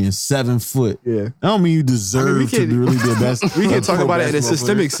of just being 7 foot. yeah. I don't mean you deserve we to can- really be the best. We can talk pro about it in a basketball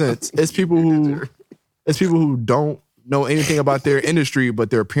systemic sense. It's people who don't know anything about their industry, but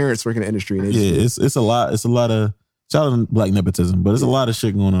their parents work in the industry. And they player. just- Yeah, it's a lot. It's a lot of shout out to black nepotism, but it's a lot of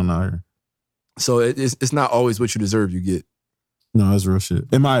shit going on out here. So it's not always what you deserve. You get. No, that's real shit.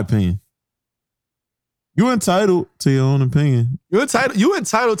 In my opinion, you're entitled to your own opinion. You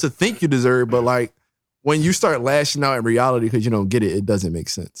entitled to think you deserve, but like when you start lashing out in reality because you don't get it, it doesn't make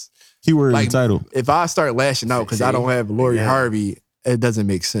sense. Keyword Like, entitled. If I start lashing out because I don't have Lori Yeah. Harvey, it doesn't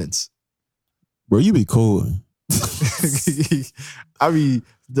make sense. Bro, you be cool. I be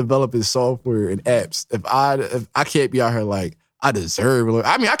developing software and apps. If I can't be out here like I deserve it.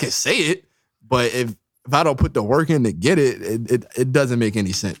 I mean, I can say it, but if I don't put the work in to get it doesn't make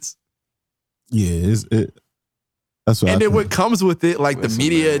any sense. Yeah, that's what. And then what comes with it, like the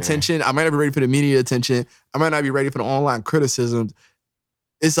media attention. I might not be ready for the media attention. I might not be ready for the online criticisms.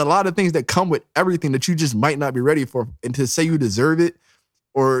 It's a lot of things that come with everything that you just might not be ready for. And to say you deserve it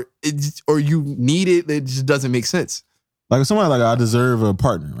or you need it just doesn't make sense. Like somebody like I deserve a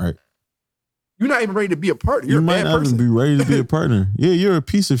partner, right? You're not even ready to be a partner. You're you a might bad not person. even be ready to be a partner. Yeah, you're a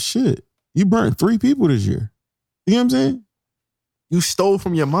piece of shit. You burnt 3 people this year. You know what I'm saying? You stole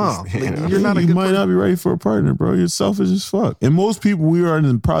from your mom. Like, you're not a you good might person. not be ready for a partner, bro. You're selfish as fuck. And most people, we are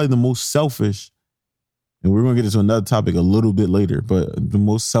probably the most selfish. And we're going to get into another topic a little bit later, but the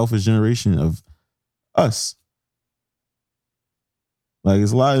most selfish generation of us. Like,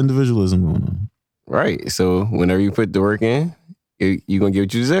 there's a lot of individualism going on. Right. So whenever you put the work in, you're going to get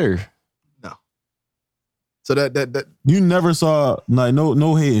what you deserve. No. So that You never saw, like,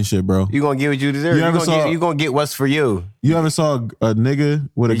 no hating shit, bro. You're going to get what you deserve. You're going to get what's for you. You ever saw a nigga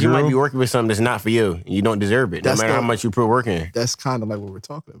with a You girl? might be working with something that's not for you. And you don't deserve it, no That's matter the- how much you put work in. that's kind of like what we're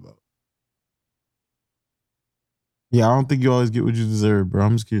talking about. Yeah, I don't think you always get what you deserve, bro.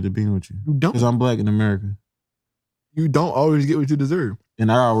 I'm scared of being with you. You don't. Because I'm black in America. You don't always get what you deserve.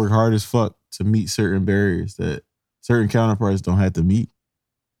 And I gotta work hard as fuck to meet certain barriers that certain counterparts don't have to meet.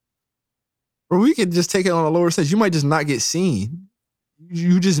 Or we could just take it on a lower sense. You might just not get seen.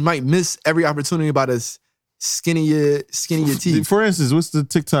 You just might miss every opportunity about as skinny your teeth. For instance, what's the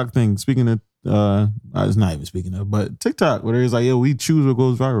TikTok thing? Speaking of, it's not even speaking of, but TikTok, where it's like, yo, we choose what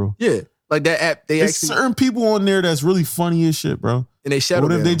goes viral. Yeah. Like that app, they There's actually, certain people on there that's really funny as shit, bro. and they shadow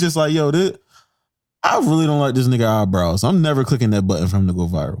What if they ban. just like, yo, I really don't like this nigga eyebrows. I'm never clicking that button for him to go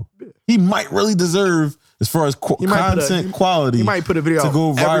viral. He might really deserve, as far as He might put content quality, He might put a video to out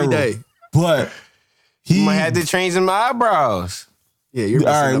go viral every day. but You might have to change some eyebrows. Yeah, you're all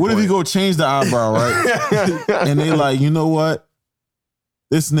right. missing What the if you point. go change the eyebrow, right? And they like, you know what?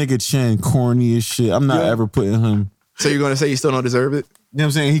 This nigga chin corny as shit. I'm not ever putting him. So you're going to say you still don't deserve it? You know what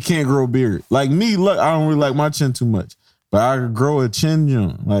I'm saying? He can't grow a beard. Like me, look, I don't really like my chin too much, but I could grow a chin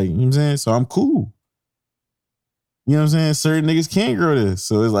joint. Like, you know what I'm saying? So I'm cool. You know what I'm saying? Certain niggas can't grow this.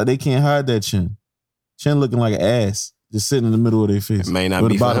 So it's like they can't hide that chin. Chin looking like an ass, just sitting in the middle of their face. It may not Or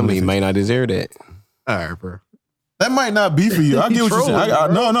the be for bottom him. of He their might face. not deserve that. All right, bro. That might not be for you. I get what you're saying.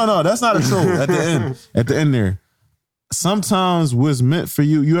 Trolling, No, that's not a troll. At the end, there. Sometimes what's meant for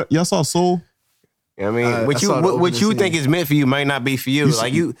you. Y'all saw Soul? I mean, I what saw the you opening think scene. is meant for you might not be for you.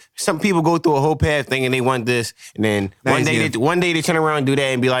 Some people go through a whole path thinking they want this, and then Now one he's day they turn around and do that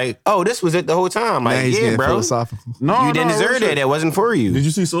and be like, "Oh, this was it the whole time." Now Like, he's yeah, getting bro, philosophical. No, you didn't deserve that. That wasn't for you. Did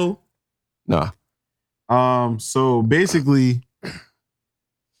you see Soul? No. So basically,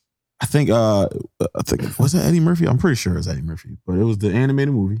 I think was that Eddie Murphy? I'm pretty sure it was Eddie Murphy, but it was the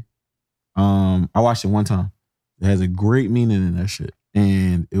animated movie. I watched it one time. It has a great meaning in that shit.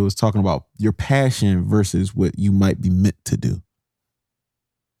 And it was talking about your passion versus what you might be meant to do.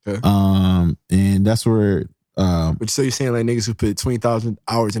 Okay. And that's where But so you're saying like niggas who put 20,000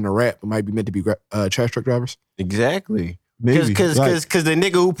 hours in a rap might be meant to be trash truck drivers? Exactly. maybe Because like, the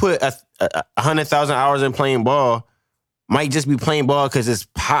nigga who put 100,000 hours in playing ball might just be playing ball because his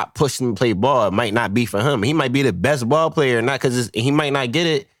pop pushed him to play ball. It might not be for him. He might be the best ball player, not because he might not get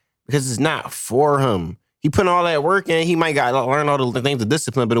it because it's not for him. He put all that work in. He might got learn all the things of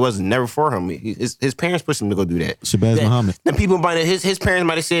discipline, but it was never for him. His parents pushed him to go do that. Shabazz Muhammad. Then people might his parents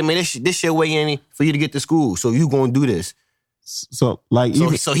might have said, "Man, this your way in for you to get to school, so you gonna do this." So like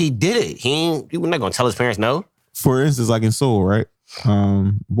even, So he did it. He was not gonna tell his parents no. for instance, like in Soul, right?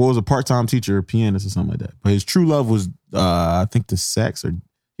 Boy was a part-time teacher, a pianist or something like that. But his true love was I think the sax, or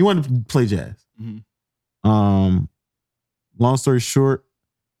he wanted to play jazz. Mhm. Long story short,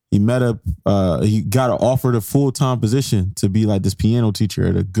 he he got offered a full-time position to be like this piano teacher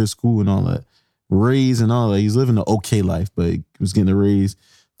at a good school and all that. Raise and all that. He's living an okay life, but he was getting a raise,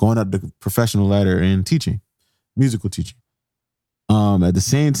 going up the professional ladder and teaching, musical teaching. At the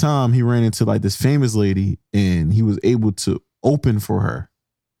same time, he ran into like this famous lady and he was able to open for her.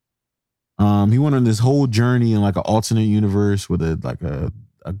 He went on this whole journey in like an alternate universe with a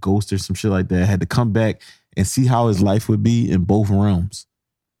ghost or some shit like that. Had to come back and see how his life would be in both realms.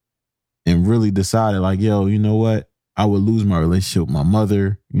 And really decided like, yo, you know what? I would lose my relationship with my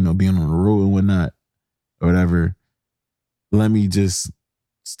mother, you know, being on the road and whatnot, or whatever. Let me just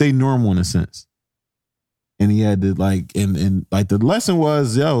stay normal in a sense. And he had to like, and like the lesson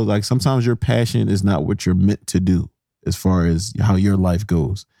was, yo, like sometimes your passion is not what you're meant to do. as far as how your life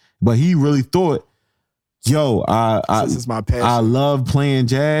goes. But he really thought, yo, This is my passion. I love playing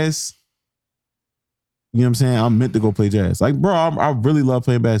jazz. You know what I'm saying? I'm meant to go play jazz. Like, bro, I really love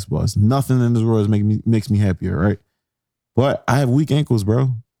playing basketball. It's nothing in this world that makes me happier, right? But I have weak ankles,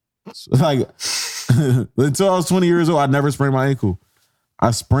 bro. So, like, until I was 20 years old, I never sprained my ankle.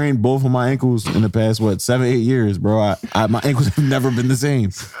 I sprained both of my ankles in the past, 7-8 years, bro. My ankles have never been the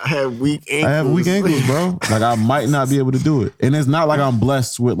same. I have weak ankles. I have weak ankles, bro. Like, I might not be able to do it. And it's not like I'm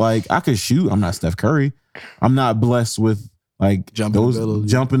blessed with, like, I could shoot. I'm not Steph Curry. I'm not blessed with, like,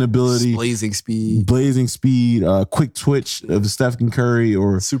 jumping ability, blazing speed, quick twitch of Stephen Curry,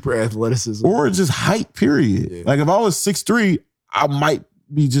 or super athleticism, or just height, period. Yeah. Like, if I was 6'3", I might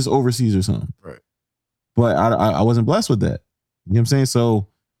be just overseas or something. Right. But I wasn't blessed with that. You know what I'm saying? So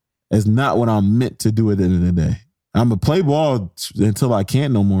it's not what I'm meant to do at the end of the day. I'm going to play ball until I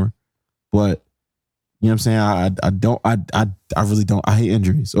can't no more. But you know what I'm saying? I really don't. I hate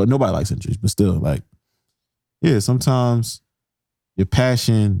injuries. So nobody likes injuries, but still, like, yeah, sometimes your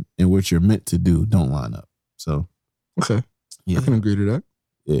passion and what you're meant to do don't line up. So, okay. Yeah. I can agree to that.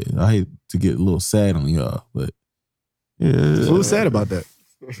 Yeah, I hate to get a little sad on y'all, but yeah. Who's sad about that?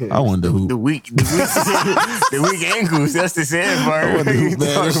 I wonder who. The weak ankles. That's the sad part. I wonder who You mad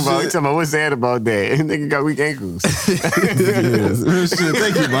as talking about? shit. You talking about what's sad about that? Nigga got weak ankles. Yes. Real shit.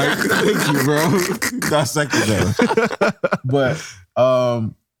 Thank you, Mike. Thank you, bro. Dissected that. But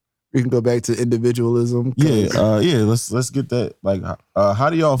we can go back to individualism. yeah. Let's get that. Like,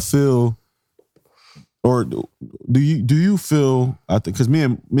 how do y'all feel? Or do you feel? I think because me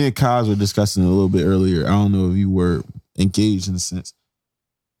and Kaz were discussing it a little bit earlier. I don't know if you were engaged in a sense.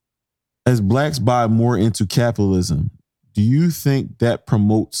 As blacks buy more into capitalism, do you think that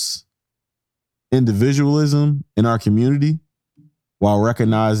promotes individualism in our community while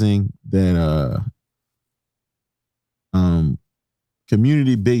recognizing that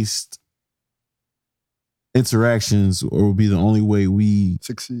community-based interactions will be the only way we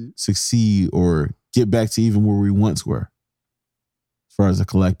succeed or get back to even where we once were as far as a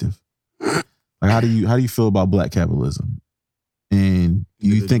collective? Like, how do you feel about black capitalism? And do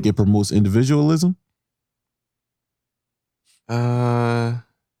you think it promotes individualism?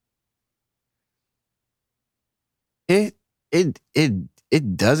 It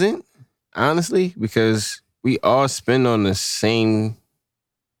doesn't, honestly, because we all spend on the same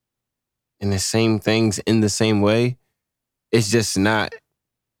things in the same way. It's just not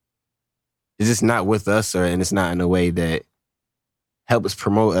with us, and it's not in a way that helps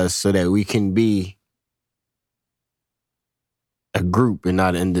promote us so that we can be a group and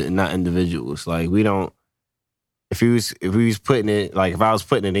not individuals. Like, we don't. If we was putting it, like, if I was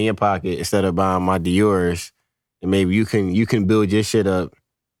putting it in your pocket instead of buying my Dior's, then maybe you can build your shit up,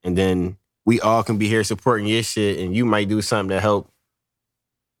 and then we all can be here supporting your shit, and you might do something to help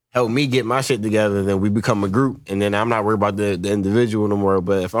me get my shit together. Then we become a group, and then I'm not worried about the individual no more.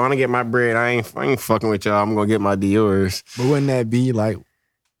 But if I want to get my bread, I ain't fucking with y'all. I'm gonna get my Dior's. But wouldn't that be like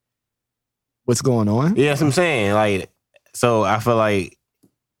what's going on? Yeah, that's what I'm saying. Like, so I feel like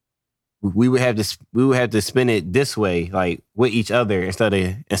we would have to spin it this way, like with each other,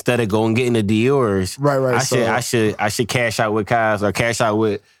 instead of going getting the Dior's. Right. I should cash out with Kaz or cash out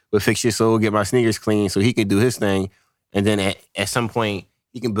with Fix Your Soul, get my sneakers clean so he can do his thing, and then at some point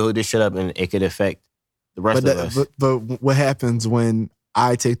he can build this shit up and it could affect the rest of us. But what happens when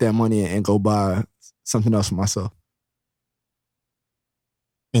I take that money and go buy something else for myself?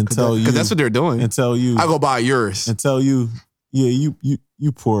 Because that's what they're doing. And tell you, I go buy yours. And tell you, yeah,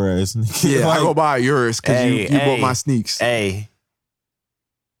 you poor ass. Yeah, I go buy yours because you bought my sneaks. Hey,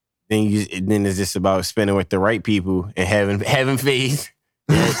 then it's just about spending with the right people and having faith,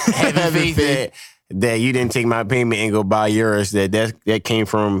 having faith that you didn't take my payment and go buy yours. That came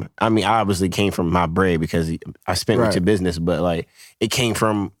from. I mean, obviously came from my bread because I spent with your business, but like it came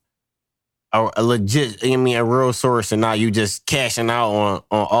from a legit, a real source, and now you just cashing out on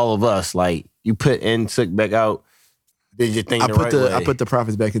all of us. Like, you put in, took back out, did your thing the right way. I put the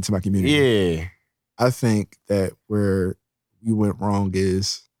profits back into my community. Yeah. I think that where you went wrong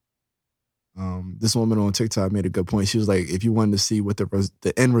is this woman on TikTok made a good point. She was like, if you wanted to see what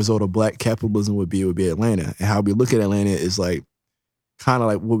the end result of black capitalism would be, it would be Atlanta. And how we look at Atlanta is like kind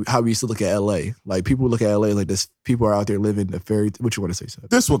of like how we used to look at LA. Like, people look at LA like this. People are out there living the fairy. What you want to say, Seth?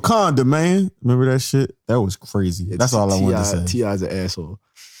 This Wakanda, man. Remember that shit? That was crazy. Yeah, that's all I wanted to say. T.I.'s an asshole.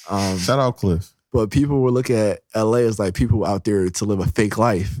 Shout out Cliff. But people will look at LA as like people out there to live a fake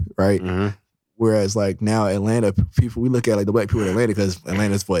life, right? Mm-hmm. Whereas like now Atlanta, people, we look at like the black people in Atlanta because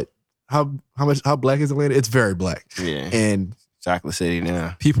Atlanta's what? How black is Atlanta? It's very black. Yeah. And Chocolate City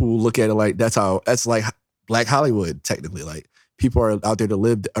now. people will look at it like that's like Black Hollywood, technically. Like, people are out there to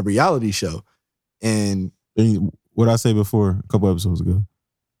live a reality show. And what I said before, a couple episodes ago,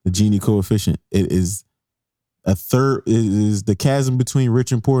 the Gini coefficient, it is the chasm between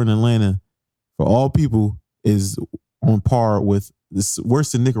rich and poor in Atlanta for all people is on par with this,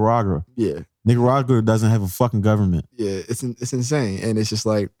 worse than Nicaragua. Yeah. Nicaragua doesn't have a fucking government. Yeah, it's insane. And it's just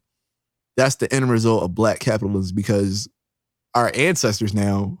like, that's the end result of black capitalism, because our ancestors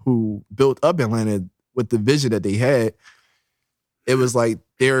now who built up Atlanta with the vision that they had, it was like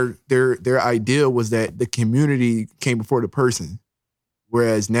their idea was that the community came before the person.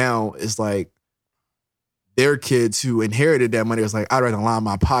 Whereas now it's like their kids who inherited that money was like, I'd rather line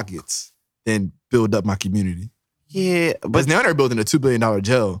my pockets than build up my community. Yeah, but now they're building a $2 billion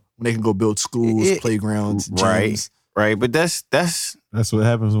jail when they can go build schools, playgrounds, gyms. Right. But that's what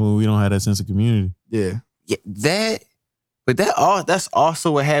happens when we don't have that sense of community. Yeah. That's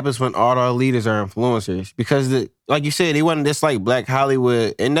also what happens when all our leaders are influencers, because like you said, they want this like Black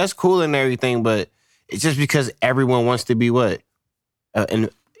Hollywood, and that's cool and everything, but it's just because everyone wants to be what, and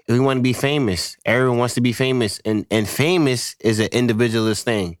we want to be famous. Everyone wants to be famous, and famous is an individualist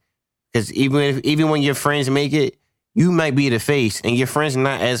thing, because even when your friends make it, you might be the face, and your friends are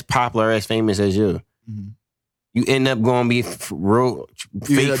not as popular, as famous as you. Mm-hmm. You end up going to be real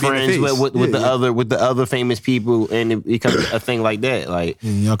fake friends with the other famous people, and it becomes a thing like that. Like,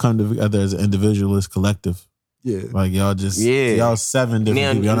 and y'all come together as an individualist collective. Yeah, like y'all just y'all 7 different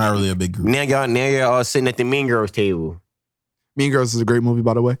people. Y'all not really a big group. Now y'all all sitting at the Mean Girls table. Mean Girls is a great movie,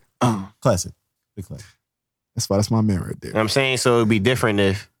 by the way. Classic, big classic. That's my man right there. You know what I'm saying, so it'd be different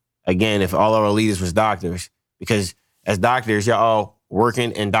if all of our leaders was doctors, because as doctors, y'all all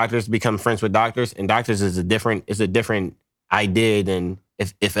working, and doctors become friends with doctors, and doctors is a different idea than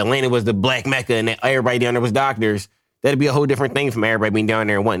if Atlanta was the Black Mecca and everybody down there was doctors. That'd be a whole different thing from everybody being down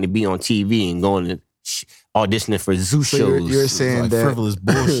there and wanting to be on TV and going to auditioning for zoo shows. You're saying like that frivolous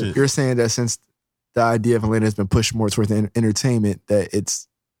bullshit. You're saying that since the idea of Atlanta has been pushed more towards entertainment, that it's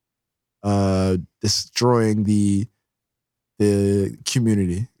destroying the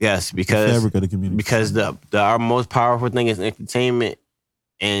community. Yes, because the fabric of the community. Because our most powerful thing is entertainment,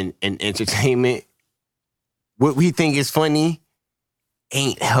 and entertainment, what we think is funny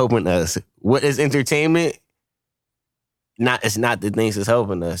ain't helping us. What is entertainment? It's not the things that's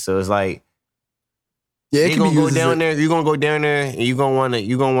helping us. So it's like, yeah, you're gonna go down there. You're gonna go down there, and you're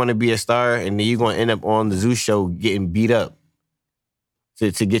gonna wanna be a star, and then you're gonna end up on the zoo show getting beat up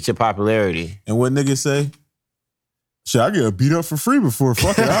to get your popularity. And what niggas say? Shit, I get beat up for free before.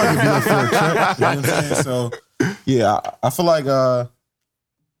 Fuck it, I'll get beat up for a check. You know what I'm saying? So, yeah, I feel like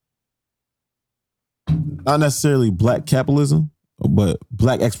not necessarily black capitalism, but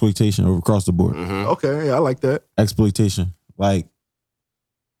black exploitation across the board. Mm-hmm. Okay, yeah, I like that. Exploitation. Like,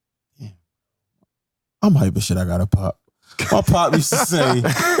 I'm hyping shit I got to pop. My pop used to say,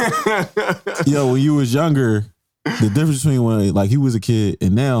 yo, when you was younger, the difference between when like he was a kid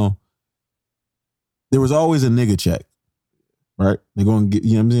and now, there was always a nigga check. Right? They're going to get,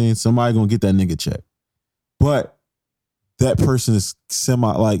 you know what I'm saying? Somebody going to get that nigga check. But that person is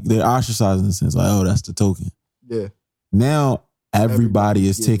they're ostracized in the sense, like, oh, that's the token. Yeah. Now, everybody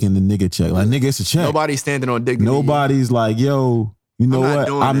is taking the nigga check. Like, nigga, it's a check. Nobody's standing on dignity. Nobody's like, yo, you know what?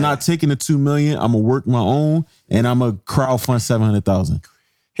 I'm not taking the $2 million. I'm going to work my own, and I'm going to crowdfund $700,000.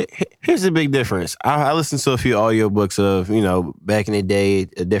 Here's the big difference. I listened to a few audiobooks of, back in the day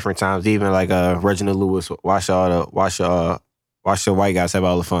at different times, even like Reginald Lewis, watch the white guys have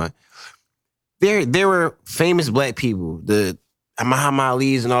all the fun. There were famous black people, the Muhammad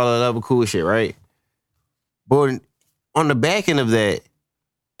Ali's and all that other cool shit, right? But on the back end of that,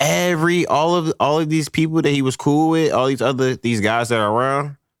 all of these people that he was cool with, all these guys that are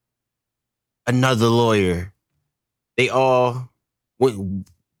around, another lawyer. They all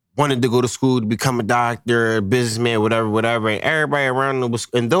wanted to go to school to become a doctor, a businessman, whatever. And everybody around them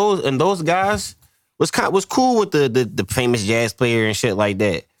and those guys was cool with the famous jazz player and shit like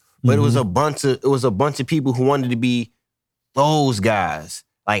that. But it was a bunch of people who wanted to be those guys.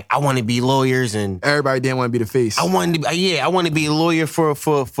 Like, I want to be lawyers, and everybody didn't want to be the face. I want to be a lawyer for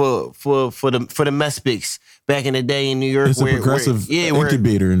the Mespics back in the day in New York. It's a progressive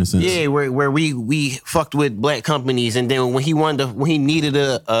incubator in a sense. Yeah, where we fucked with black companies, and then when he needed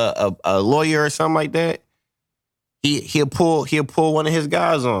a lawyer or something like that, he'll pull one of his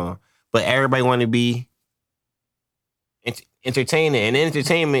guys on. But everybody want to be entertainer, and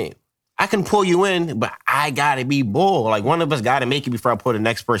entertainment, I can pull you in, but I gotta be bull. Like, one of us gotta make it before I pull the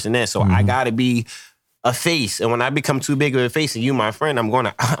next person in. So I gotta be a face, and when I become too big of a face, and you my friend, I'm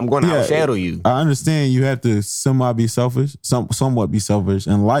gonna outshadow you. I understand you have to somewhat be selfish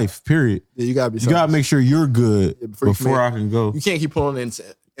in life. Period. Yeah, you gotta be. You gotta make sure you're good before before I can go. You can't keep pulling in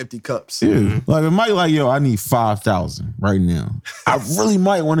empty cups. Yeah, like it might yo, I need 5,000 right now. I really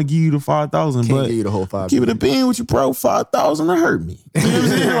might want to give you the 5,000, but give you the whole 5. Keep it a bean with you, bro. 5,000 to hurt me. You know what I'm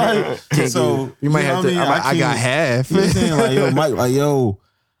saying? Like, so you might have to. I got half. You know what I'm saying? Like, yo, Mike,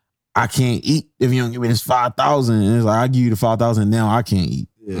 I can't eat if you don't give me this 5,000. And it's like, I give you the 5,000 now, I can't eat.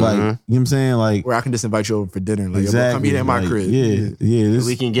 Yeah. Like, you know what I'm saying? Like, where I can just invite you over for dinner. Like, exactly. Yo, come eat at my crib. Yeah.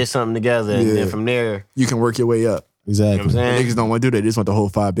 We can get something together, and then from there, you can work your way up. Exactly. You know what I'm saying? Niggas don't want to do that. They just want the whole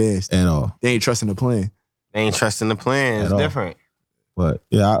 5 bands. At all. They ain't trusting the plan. It's different. But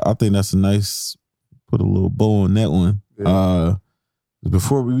yeah, I think that's a nice, put a little bow on that one. Yeah.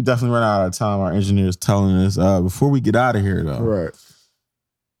 Before we definitely run out of time, our engineer's telling us, before we get out of here though. Right.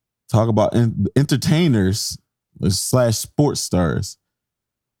 Talk about entertainers / sports stars.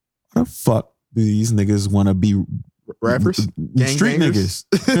 What the fuck do these niggas want to be? Rappers? Street niggas.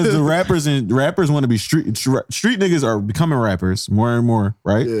 Because the rappers want to be street niggas are becoming rappers more and more,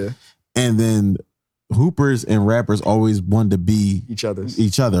 right? Yeah. And then hoopers and rappers always wanted to be each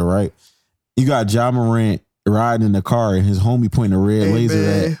other, right? You got Ja Morant riding in the car and his homie pointing a red laser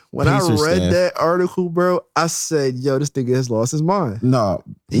at when Pacer I read staff. that article, bro, I said, yo, this nigga has lost his mind.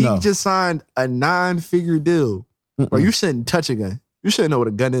 He just signed a 9-figure deal. Bro, you shouldn't touch a gun. You shouldn't know what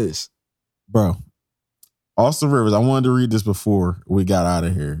a gun is. Bro, Austin Rivers, I wanted to read this before we got out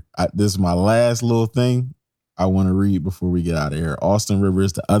of here. This is my last little thing I want to read before we get out of here. Austin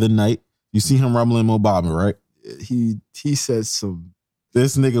Rivers, the other night, you see him rumbling Obama, right? He said some...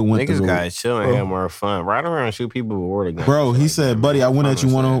 This nigga went Niggas got chilling, have more fun. Ride around and shoot people with water guns. Bro, he said, buddy, I went at you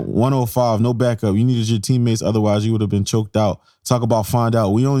 105, no backup. You needed your teammates, otherwise you would have been choked out. Talk about find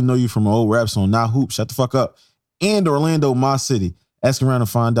out. We only know you from an old rap song, not hoop. Shut the fuck up. And Orlando, my city. Ask around and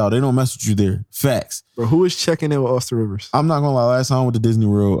find out. They don't mess with you there. Facts. Bro, who is checking in with Austin Rivers? I'm not gonna lie. Last time I went to Disney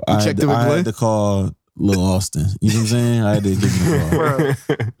World, I had to call Lil Austin. You know what I'm saying? I had to give him a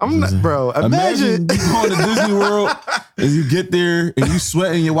call. I'm not, bro. Imagine you going to Disney World and you get there and you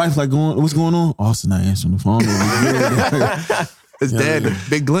sweating. Your wife like, what's going on? Austin not answering the phone. His dad,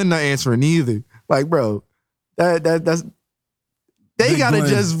 Big Glenn, not answering either. Like, bro, that's they Big gotta Glenn.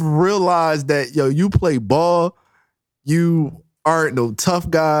 Just realize that you play ball. You aren't no tough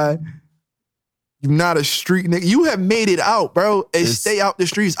guy. You're not a street nigga. You have made it out, bro, and stay out the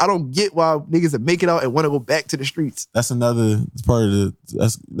streets. I don't get why niggas that make it out and want to go back to the streets. That's another part of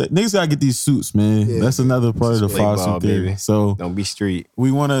niggas gotta get these suits, man. Yeah, that's another part of the 5 suit theory. So don't be street.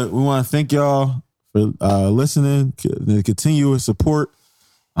 We wanna thank y'all for listening, the continuous support.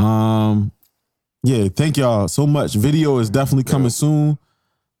 Yeah, thank y'all so much. Video is definitely coming soon.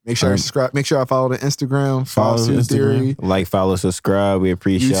 Make sure I subscribe. Make sure I follow the Instagram. Follow Suit Theory. Like, follow, subscribe. We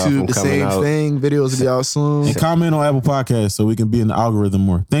appreciate y'all from the coming out. same thing. Videos will be out soon. And comment on Apple Podcasts so we can be in the algorithm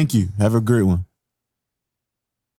more. Thank you. Have a great one.